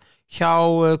mótahalds hjá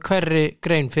hverri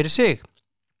grein fyrir sig.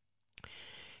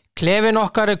 Klefin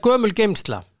okkar er gömul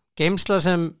geymsla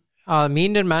sem að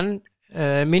mínir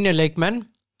leikmenn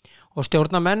og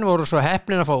stjórnarmenn voru svo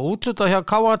heppnir að fá útluta hjá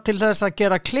Káa til þess að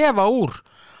gera klefa úr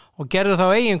og gerðu þá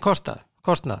eigin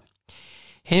kostnað.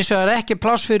 Hins vegar ekki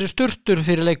pláss fyrir sturtur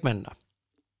fyrir leikmennina.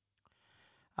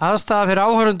 Aðstaða fyrir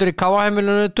áhorfendur í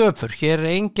Káa-heimilinu er döpur. Hér er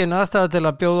engin aðstaða til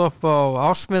að bjóða upp á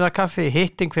ásmiðakaffi,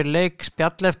 hitting fyrir leik,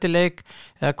 spjall eftir leik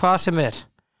eða hvað sem er.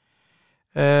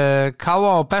 Káa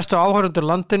á bestu áhorfendur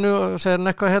landinu, segir hann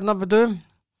eitthvað hérna, betur.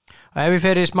 Og ef ég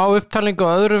fer í smá upptalningu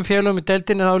á öðrum félögum í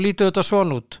deildinni þá lítur þetta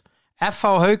svona út. FH,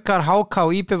 Haukar, HK,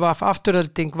 IBVF,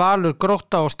 Afturelding, Valur,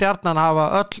 Grótta og Stjarnan hafa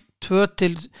öll 2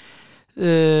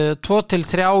 til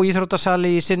 3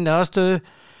 íþróttasali í sinni aðstöðu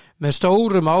með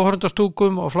stórum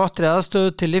áhorfendastúkum og flottri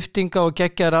aðstöðu til liftinga og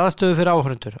geggjaðri aðstöðu fyrir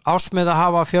áhorfendur. Ásmiða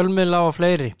hafa fjölmiðla og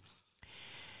fleiri.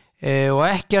 Og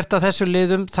ekkert af þessu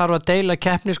liðum þarf að deila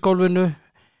keppnisgólfinu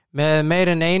með meir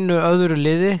en einu öðru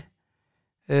liði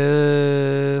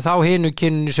þá hinu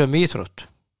kynni sem íþrótt.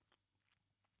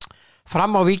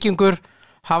 Fram á Víkingur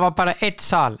hafa bara 1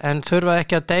 sal en þurfa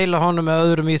ekki að deila honum með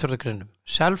öðrum íþróttagreinum.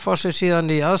 Selfoss er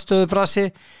síðan í aðstöðubrasi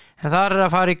en þar er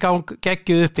að fara í gang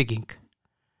geggjuð uppbygging.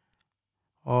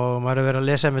 Og maður er verið að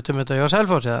lesa þetta hjá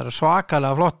Selfossi, það er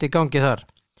svakalega flott í gangi þar.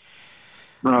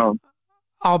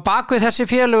 Á bakvið þessi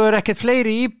félög er ekkert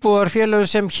fleiri íbúar félögum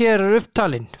sem hér er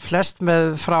upptalin, flest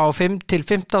með frá 5 til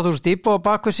 15.000 íbúar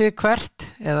bakvið sig hvert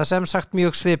eða sem sagt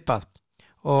mjög svipað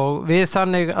og við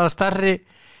þannig að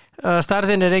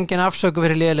stærðin er engin afsöku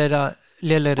fyrir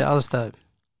lélegri aðstæðum.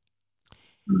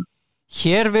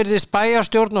 Hér virðist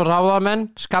bæjarstjórn og ráðamenn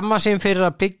skamma sín fyrir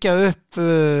að byggja upp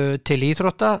til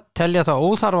íþrótta, telja það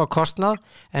óþarfa kostnað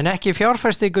en ekki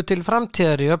fjárfestingu til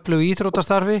framtíðar í öflugu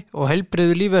íþróttastarfi og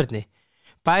heilbrigðu lífverðni.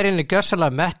 Bærinn er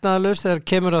gjörsamlega metnaðarlaus þegar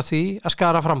kemur á því að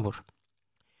skara fram úr.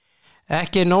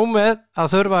 Ekki nóg með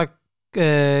að þurfa að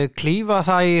klífa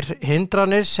þær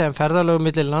hindranir sem ferðalögum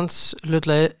milli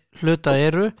landshluta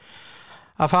eru,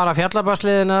 að fara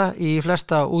fjallabasliðina í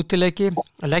flesta útileiki,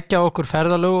 leggja okkur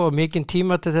ferðalög og mikinn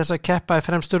tíma til þess að keppa í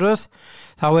fremstu röð,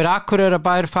 þá er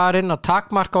Akureyrarbær farinn að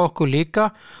takmarka okkur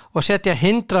líka og setja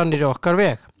hindranir í okkar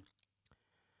veg.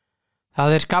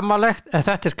 Þetta er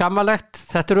skammalegt,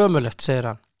 þetta er ömurlegt, segir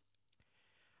hann.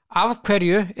 Af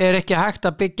hverju er ekki hægt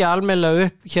að byggja almennilega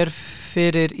upp hér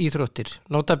fyrir íþróttir?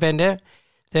 Nota bene,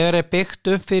 þegar er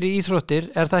byggt upp fyrir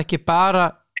íþróttir er það ekki bara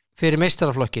fyrir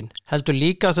meistaraflokkin, heldur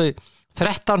líka þau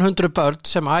 1300 börn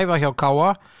sem æfa hjá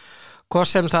Káa, hvort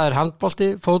sem það er handbolti,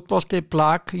 fótbolti,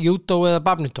 blak, júdó eða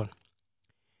badminton.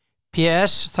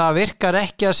 PS, það virkar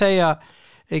ekki að segja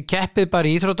keppið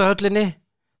bara í íþróttahöllinni,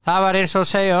 það var eins og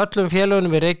að segja öllum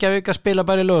félögunum í Reykjavík að spila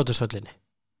bara í Laugardalshöllinni.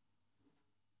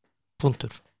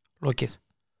 Punktur, lokið.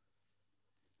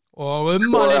 Og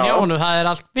ummálinn hjá honum, það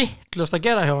er allt vitlaust að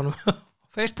gera hjá honum á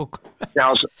Facebook.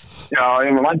 Já,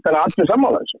 ég vantar að allir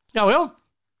sammála þessu.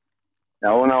 Já,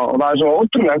 og það er svo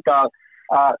ótrúlegt að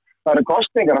það eru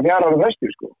kostningar að 4 ára fresti,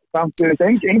 sko. Samt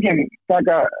enginn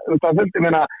taka það fylgdi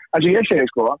minna, eins og ég segi,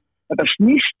 sko, þetta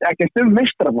snýst ekkert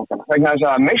meistaraflokkana. Vegna þess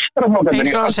að meistaraflokkanir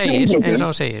eins og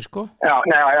hann segir, sko. Já,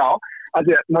 að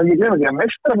ég glemur því að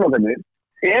meistaraflokkanir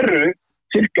eru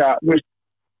cirka,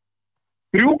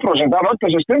 3% af öllu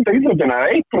sem stundar íþróttina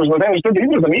eða 1% af þeim sem stundar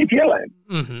íþróttina í félagin.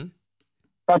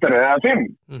 Þetta eða 5.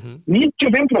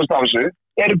 95% af þessu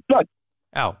eru börn.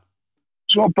 Já.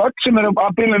 Svo börn sem eru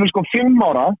að byrja 5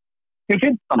 ára til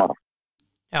 15 ára.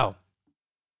 Já.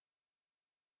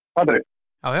 Þetta er.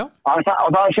 Já. Og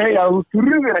það að segja að þú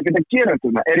þurfir ekkert að gera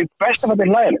þetta er í besta fætti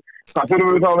hlægileg. Það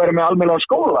þurfum við þá að vera með almennilega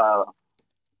skóla eða?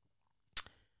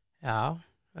 Já,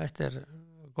 þetta er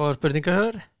góða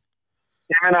spurningahöður.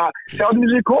 Ég meina, sjáum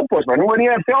þessi Kópavogsmenn, nú er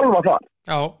ég að þjálfa þar.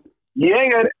 Já.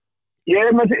 Ég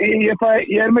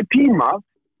er með tíma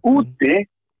úti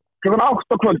klukkan 8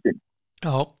 á kvöldin.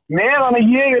 Já. Meðan að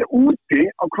ég er úti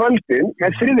á kvöldin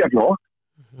með 3. flokk,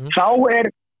 þá er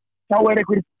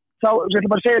einhver þá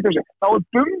er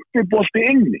bumbubolti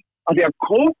inni af því að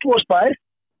Kópavogsbær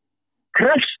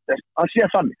krefst að sé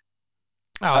þannig.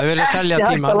 Já, þau vilja selja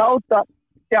tíma.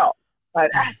 Það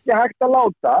er ekki hægt að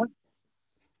láta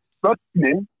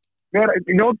börnin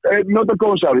njóta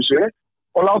góðs af þessu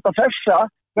og láta þessa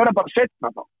vera bara setna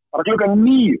þá. Bara klukkan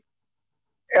 9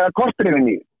 eða korter yfir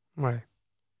 9. Nei.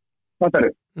 Þetta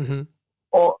er.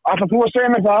 Og ætlar þú að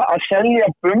segja mér það að selja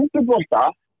bumbubolta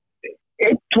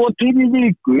 1-2 tími í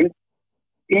viku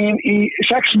í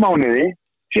 6 mánuði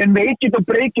sem veikit og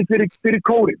breykit fyrir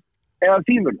kórin eða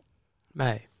tímunum?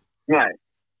 Nei,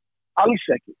 alls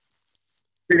ekki.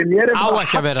 Á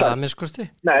ekki að vera það, miskusti?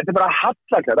 Nei, þetta er bara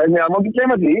hallakar. Það má ekki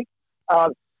gleyma því að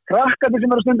krakkarnir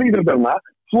sem eru að stunda íþróttirna,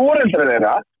 foreldrar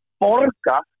þeirra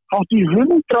borga hátt í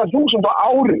 100.000 á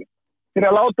ári fyrir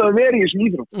að láta þau vera í þessum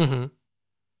íþróttum.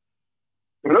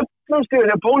 Drullast til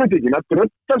þess pólitíkin að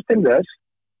drullast til þess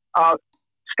að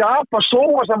skapa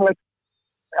sómasamlegt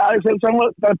það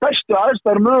er bestu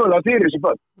aðstæður mögulega fyrir þessi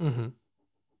börn.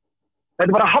 Þetta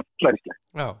er bara hallærislegt.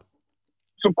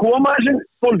 Svo koma þessi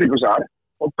pólitíkusar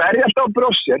og berjast á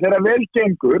brossi þegar vel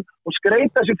gengur og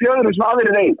skreita sér fjöðurum sem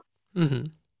aðrir reyna.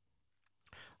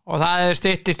 Og það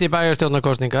styttist í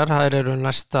bæjarstjórnarkosningar, það eru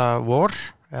næsta vor,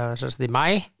 eða sérst í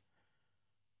maí.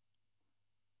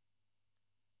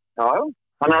 Já.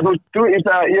 Þannig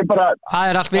að ég bara... Það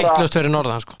er allt vitlaust fyrir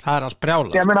norðan, sko. Það er allt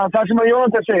brjálað. Ég meina, það sem að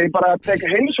Jóhann segir, bara teka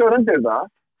heilsugur undir það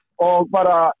og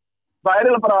bara, þetta er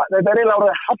eiginlega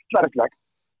orðið hallarslegt.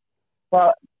 Það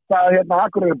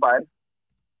Akureyrarbær,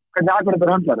 hvernig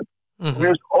Akureyrarbær höndlar þetta. Mér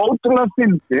finnst ótrúlega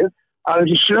fyndið að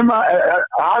þessi suma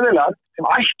aðilar sem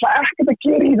ætla ekkert að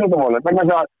gera í íþróttamálum, vegna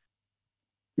þess að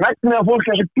megnið af fólk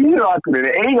sem býr á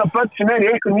Akureyri eiga börn sem er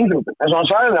í einhverjum íþróttum, eins og hann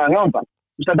sagði það Jóhann.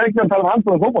 Það er ekki að tala um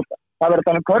handbol og fótbolta. Það verður að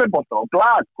tala um körfubolta og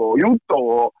blak og júdó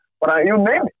og bara you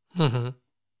name it.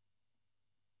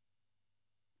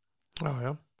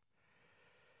 Já.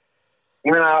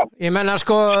 Ég meina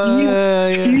sko...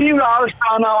 Skýra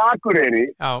aðstæðan á Akureyri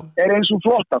er eins og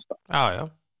flottasta á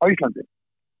Íslandi.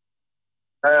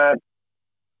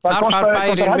 Þar far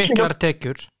bærin miklar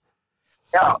tekjur.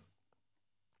 Já.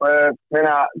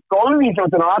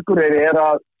 Golfíþróttin á Akureyri er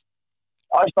að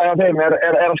aðstæða þeim er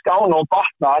að skána og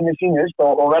batna annir sínist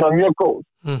og verða mjög góð.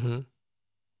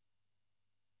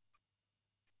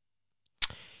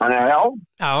 Þannig að já.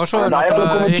 Já, og svo er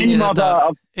náttúrulega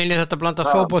inn í þetta blandast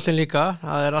fótboltinn líka.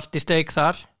 Það er allt í steik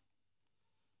þar.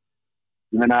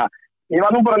 Ég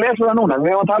var nú bara að lesa það núna.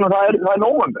 Við varum að tala um það er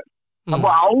nóvember. Það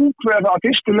var ákveða að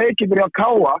fyrstu leikir byrja að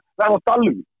káa verða á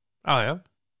Dalvík. Já.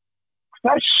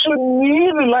 Hversu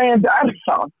niðurlægjandi er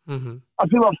það að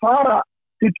þú að fara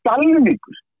til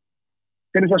Dalvíkur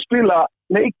til þess að spila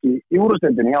leiki í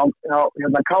úrstendinni á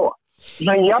káa.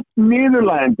 Það er jafn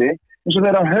niðurlægjandi eins og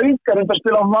þeirra Haukar að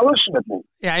spila á Valsvelli.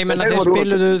 Já, ég meina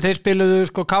þeir spiluðu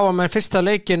sko káa með fyrsta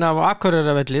leikin af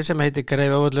Akureyrarvelli sem heitir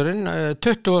Greifavöllurinn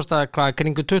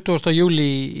 20.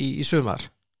 júlí í sumar.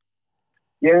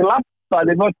 Ég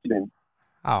lappaði völlin.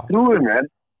 Trúðu mér,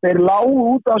 þeir lágu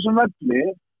út á þessum velli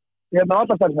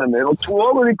vallarstarfsmennir og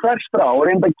tókuðu í hvert strá og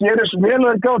reynda að gera svo vel og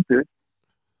þeir gátu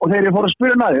og þegar ég fór að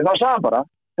spyrja með því, þá sagði bara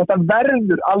þetta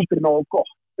verður aldrei nógu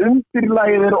gott.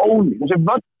 Undirlagið er ónýtt. Þessi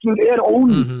völlur er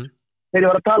ónýtt þegar ég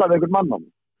var að tala við einhvern mann á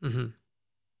mig.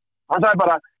 Hann sagði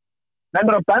bara,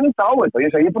 nefnir að benda á þetta.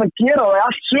 Ég sagði, ég er búin að gera það í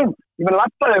allt sumar. Ég var að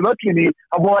lappaði völlin í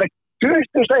að búið að vera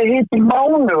 20 stæði hitt í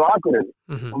mánuð á Akureyri.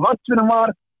 Og völlunum var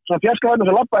svona fjarskavöllum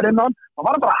sem lappaði innan. Það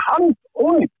var bara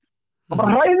ónýtt. Það var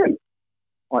bara hræðileg.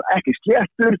 Það var ekki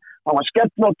sléttur, það var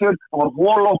skellóttur, það var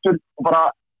hólóttur og bara,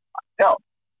 já.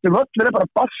 Þegar völlur er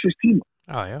bara bassist tíma.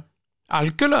 Já.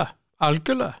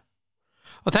 Algjörlega.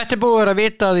 Og þetta er búið að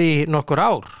vita því nokkur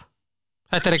ár.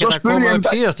 Þetta er ekkert að koma upp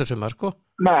síðastu sumar, sko.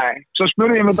 Nei, svo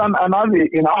spurði ég mig þann að því,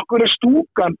 en akkur er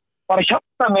stúkan bara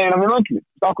hérna með hennar við völlin.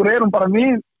 Akkur er hún bara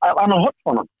við annan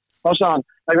hotfónan. Þá sagði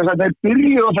hann, þeir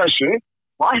byrjuðu á þessu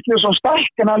og ætluðu svo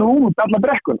stækkan alveg út alla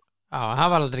brekkuna. Já, það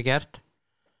var aldrei gert.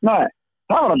 Nei,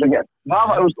 það var aldrei gert. Það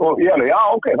var, og ég alveg, já,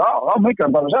 ok, þá mikið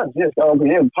hann bara sens. Ég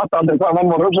fatt aldrei hvað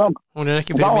menn voru að hugsa. Hún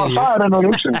ekki fyrir mig. Það var það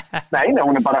hugsun. Nei,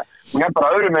 hún er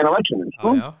bara öðrum meginn á vellinu, sko.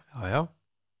 Já.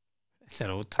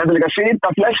 Þetta er líka að sita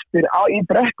flestir í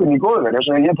brekkunni í góðverð,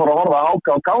 þess að ég fór að horfa á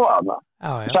Háka og Káa þarna.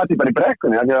 Ég satt bara í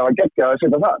brekkunni, því að það var geggjað að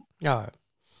sita það. Já,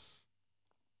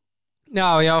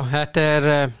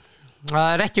 það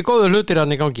er ekki góður hlutir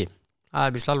hann í gangi. Það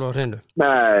er víst alveg á hreinu.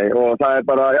 Nei, og það er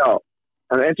bara, já.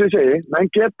 En eins og ég segi, menn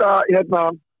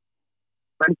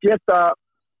geta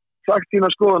sagt sína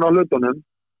skoðun á hlutunum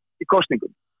í kosningum.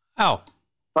 Já.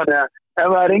 Þannig að ef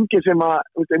það er engin sem að,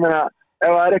 ég meina,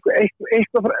 ef það er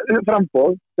eitthvað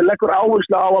framboð sem leggur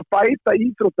áherslu á að bæta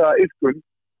íþróttaiðkun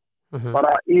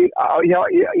bara á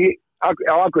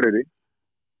Akureyri,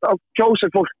 þá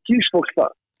kýs fólk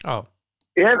það. Já.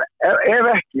 Ef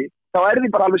ekki, þá er því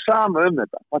bara alveg sama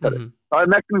þetta. Það er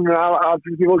megninu af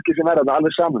því fólki sem þetta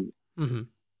alveg saman.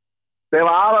 Þegar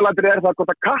aðaladri er það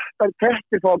hvort að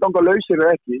kettir fá að ganga lausir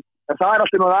eða ekki, en það er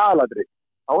alltaf náttúrulega aðaladri.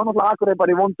 Þá er náttúrulega Akureyri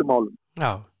bara í vondumálum.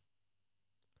 Já.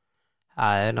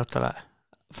 Það er náttúrulega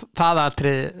það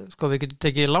atrið, sko, við getum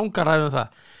tekið langar ræðum það.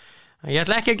 En ég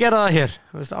ætla ekki að gera það hér,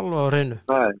 alveg á hreinu.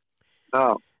 Nei, já.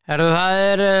 Það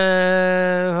er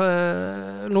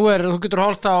þú getur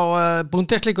horft á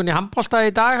Bundesligunni handbolta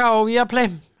í dag á Viaplay,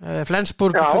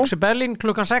 Flensburg Füchse Berlin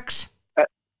klukkan 6.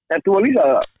 Er þú að lýsa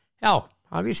það? Já,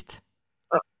 það er víst.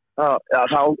 Já,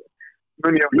 þá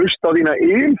mun ég að hlusta á þína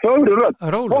ylfögru rödd.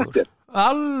 Rólegur,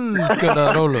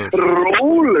 algjörlega rólegur.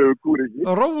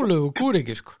 Rólegur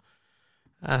kúriki, sko.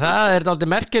 En það er aldrei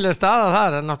merkileg staða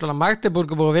þar, en náttúrulega Magdeburg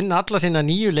er búið að vinna alla sína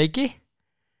 9 leiki.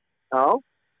 Já.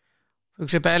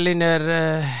 Füchse Berlin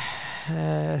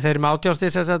þeir eru með 18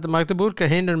 stig sem Magdeburg,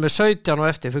 hinn með 17 og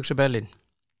eftir Füchse Berlin.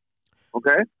 Ok.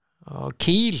 Og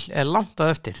Kiel langt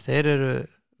á eftir, þeir eru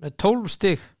með 12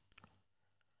 stig.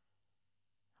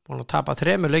 Búin að tapa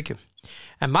 3 leikjum.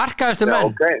 En markaðustu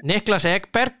menn, Niklas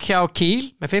Ekberg hjá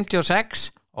Kiel með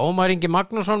 56, Ómar Ingi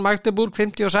Magnússon Magdeburg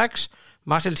 56,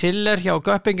 Marcel Schiller hjá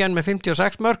Göppingen með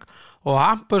 56 mörk og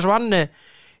Hampus Vanne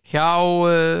hjá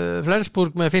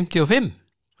Flensburg með 55.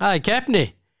 Það er keppni.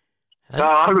 Það er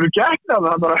alveg keppni, það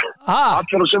er bara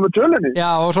allir á sömu tölunni.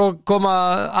 Já, og svo koma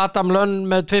Adam Lönn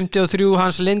með 53,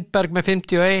 Hans Lindberg með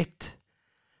 51.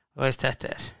 Þú veist, þetta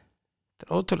er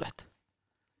ótrúlegt.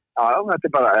 Já,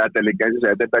 þetta er líka,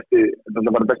 þetta er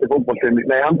bara besti fótboltinn,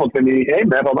 handboltinn í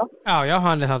heimi, er það? Já,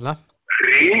 hann er þarna.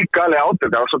 Ríkalega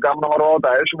átök, það var svo gaman að horfa á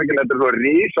þetta, svo mikil, þetta er svo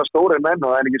rísa stóri menn og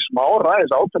það er ekki smá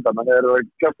ræðis átökan, þannig að þeir eru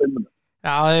kjöpt inn.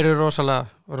 Já, þeir eru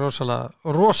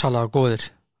rosalega góðir.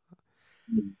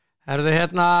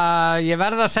 Ég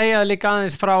verð að segja líka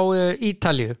aðeins frá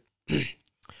Ítalíu.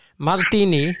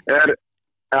 Maldini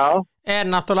er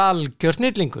náttúrulega algjör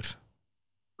snillingur.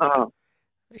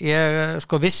 Ég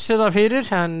vissi það fyrir,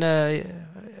 hann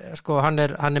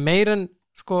er meirinn,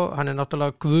 hann er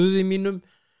náttúrulega guð í mínum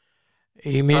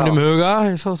huga,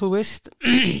 eins og þú veist.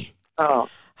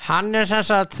 Hann er sem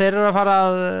sagt, þeir eru að fara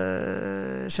að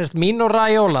Mino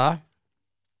Raiola,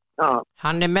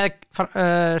 hann er með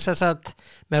sem sagt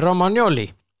með Romagnoli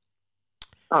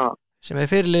sem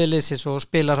er fyrirliðliðsins og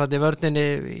spilar hann í vörninni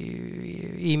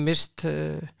ýmist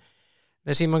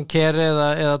með Simon Kjær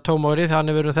eða Tomori,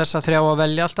 þannig verður þessa 3 að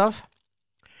velja alltaf.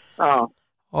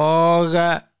 Og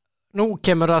nú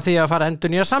kemur að því að fara að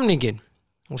endurnýja samningin.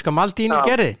 Hún skal Maldini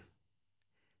gerði.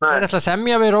 Það er ætla að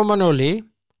semja við Romagnoli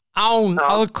án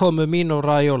aðkomu Mino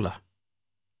Raiola.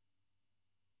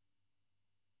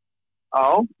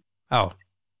 Já.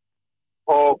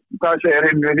 Og hvað segir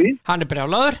hinn við því? Hann er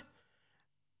brjálaður.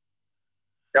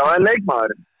 Já, en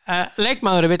leikmaðurinn?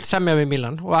 Leikmaðurinn vill semja við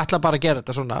Milan og ætla bara að gera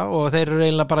þetta svona og þeir eru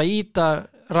eiginlega bara að íta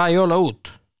Raiola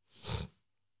út.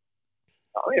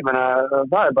 Já, ég meina,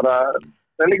 það er bara,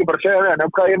 það er líka bara að segja það,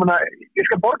 en hvað, ég meina, ég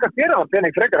skal borga þér á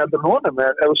pening frekar heldur en honum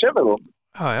ef þú semur þú.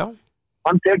 Já.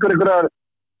 Hann tekur einhverjar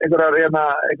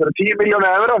 10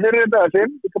 milljónir evra fyrir þetta, ég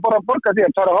skal bara borga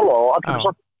þér, það er halva og allir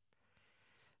svona.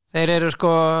 Þeir eru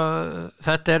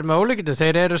þetta er með ólíkindu,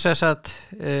 þeir eru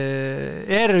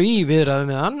eru í viðræðu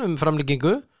með hann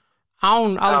framlíkingu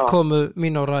án aðkomu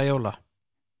Mino Raiola.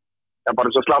 Já, bara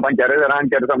svo slapp hann gerði þegar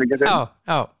hann gerði samlíkinn sinn.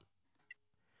 Já.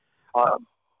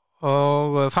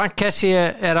 Og Frank Kessie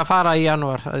er að fara í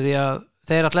janúar, því að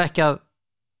þeir ætla ekki að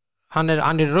hann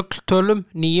er rugltölum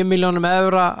 9 milljónum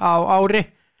evra á ári.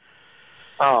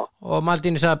 Og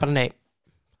Maldini sagði bara nei,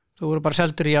 þú voru bara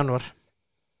seldur í janúar.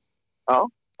 Já.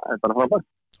 Það er bara frábært.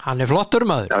 Hann er flottur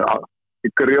maður. Já,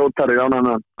 grjótarður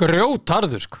ánægður.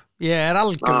 Grjótarður, sko. Ég er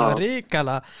algjörlega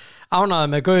ríkala ánægður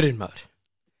með gaurinn maður.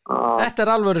 Þetta er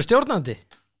alvöru stjórnandi.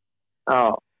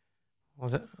 Já.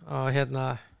 og hérna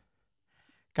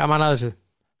gaman að þessu.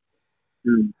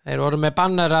 Þeir voru með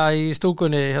bannera í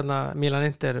stúkunni hérna Milan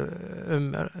Inter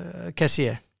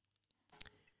Kessie.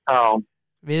 Já.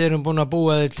 Við erum búin að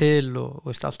búa þig til og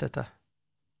veist allt þetta.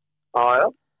 Já.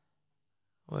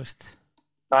 Veist.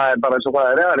 Það bara eins og það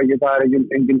er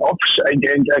engin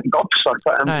offsagt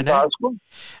en það sko.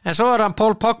 En svo hann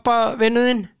Paul Pogba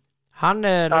vinnuðinn. Hann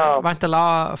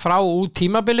væntanlega frá út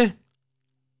tímabili.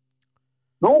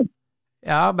 Nú?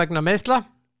 Já, vegna meiðsla.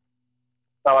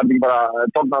 Það var ekki bara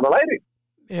tóknar að læri.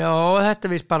 Já,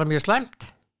 þetta vist bara mjög slæmt.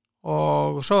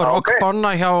 Og svo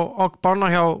Ogbonna hjá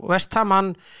West Ham, hann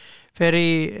fer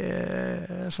í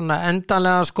svona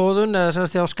endanlega skoðun eða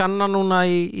semst á skanna núna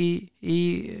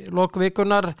í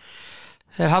lokvikunar.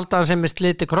 Þeir halda hann sem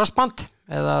sliti krossband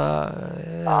eða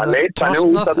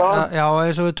trosnað. Já,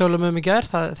 eins og við tölum í gær,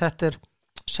 þetta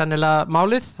sennilega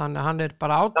málið, þannig hann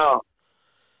bara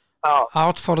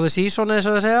out for the season eins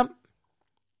og það segja.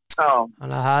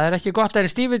 Þannig að það ekki gott.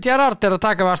 Steven Gerrard að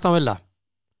taka við Aston Villa.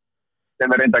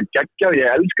 Sem reynda geggjað, ég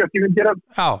elska Steven Gerrard.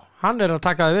 Já, hann að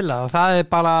taka við Villa og það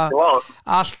bara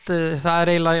allt, það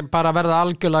eiginlega bara verða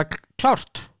algjörlega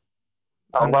klárt.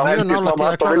 Það var mjög nálægt til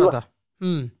að klára þetta.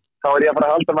 Þá ég að fara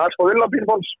að halda með Aston Villa, Pínu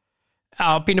Póns. Já,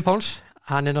 Pínu Póns,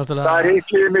 hann náttúrulega. Það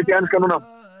ríkliðið mitt í enska núna.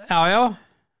 Já.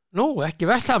 Nú, ekki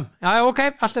West Ham. Já, ok,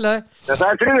 allt í lagi.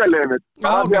 Það þriðjaliðið mitt.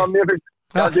 Mér finnst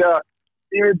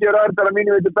Steven Gerrard að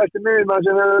mínu veitir besti miðjumaður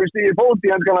sem hefur stigið fót í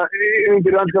enska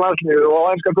landslið og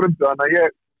enska grundu, þannig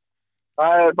að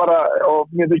það bara, og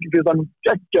mér þykir fyrir þannig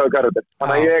geggjaðu karakter,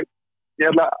 þannig að ég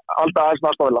ætla alltaf að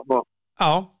Aston Villa.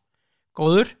 Já,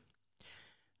 góður.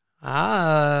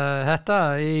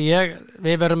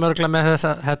 Við verum örgulega með þess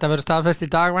að þetta verður staðfest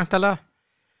í dag væntanlega.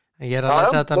 Ég að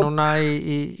lesa þetta núna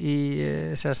í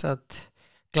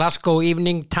Glasgow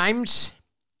Evening Times.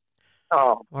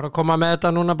 Var að koma með þetta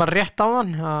núna bara rétt á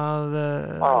hann að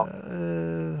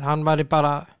hann væri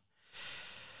bara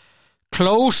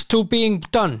close to being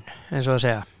done eins og að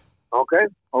segja. Ok.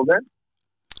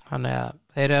 Þannig að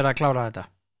þeir að klára þetta.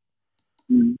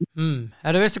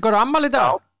 Veistu hvað afmæli í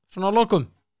dag? Svona á lokum.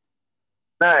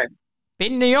 Nei.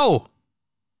 Binni Jó.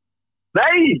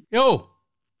 Nei. Jó.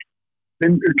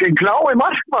 Klái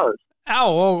markmaður. Já,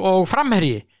 og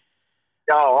framherji.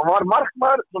 Já, hann var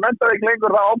markmaður, svo endaði ekki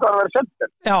lengur það ákvæða að vera sender.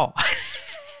 Já.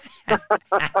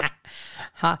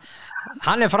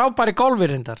 Hann frábær í golfi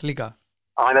reyndar líka.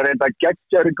 Hann reyndar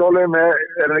geggjar í golfi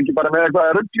hann ekki bara með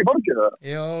eitthvað rugl í borginu?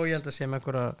 Jó, ég held að sé með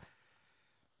einhverja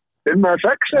 5 eða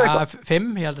 6 eða eitthvað?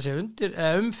 5, ég held að sé undir,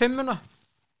 5-una.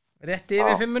 Rétt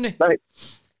yfir 5-unni. Nei,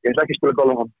 ég ætla ekki að spila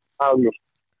golfi hann.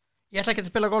 Ég ætla ekki að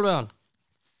spila golfi við hann.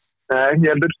 Nei,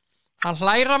 ég heldur. Hann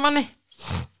hlæra manni.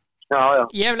 Já.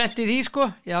 Ég hef lent í því sko.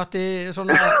 Ég átti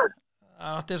svona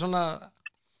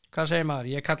hvað segir maður?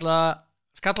 Ég kalla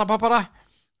skallapappara.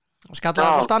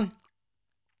 Skallaboltan.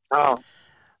 Já.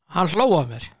 Hann hló af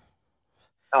mér.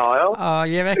 Já.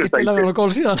 Ég hef ekki spilað með hann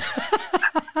gól síðan.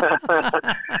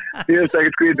 Ég veist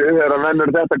ekki skrítið þegar að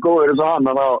mennur þetta góður eins og hann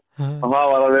þá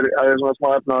var að vera svona smá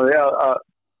efna á því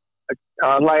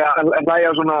að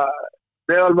hlæja svona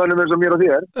meðalmönnum eins og mér og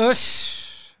þér. Öss.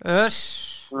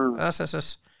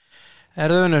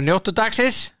 Erðu njóttu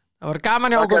dagsins. Það var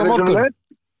gaman hjá okkur á morgun.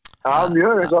 Já,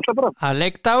 mjög, eins og alltaf bara. Það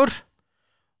leikdagur.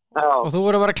 Já. Og þú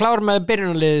voru að vera klár með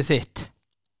byrjunarliðið þitt.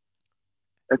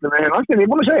 Þetta með náttúrulega, ég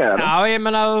er búin að segja það. Já, ég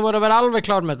menna að þú voru að vera alveg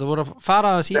klár með þetta. Þú voru að fara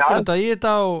að síkunda í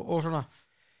þetta og svona.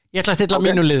 Ég ætla að stilla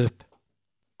mínu lið upp.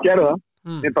 Gerðu það.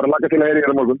 Ég bara laka til að heyri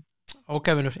hér á morgun. Ok,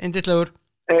 vinnur. Indislegur.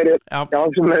 Heyri. Já,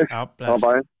 sem leið.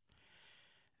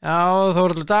 Já,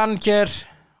 Þórhallur Dan hér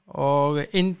og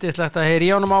indislegt að heyri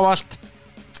í honum á allt.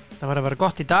 Það var að vera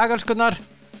gott í dag, elskunnar.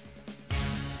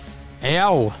 Já,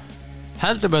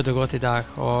 heldur betur gott í dag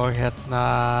og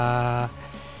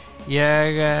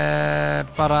ég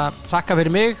bara þakka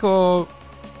fyrir mig og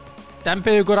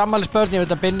dembið ykkur afmælisbörn. Ég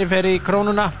veit að Binni fer í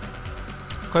Krónuna,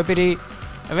 kaupir í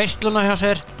veisluna hjá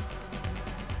sér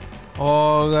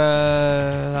og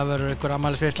það verður ykkur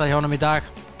afmælisveisla hjá honum í dag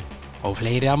og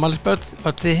fleiri afmælisbörn,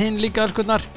 öll þið hinn líka, elskunnar.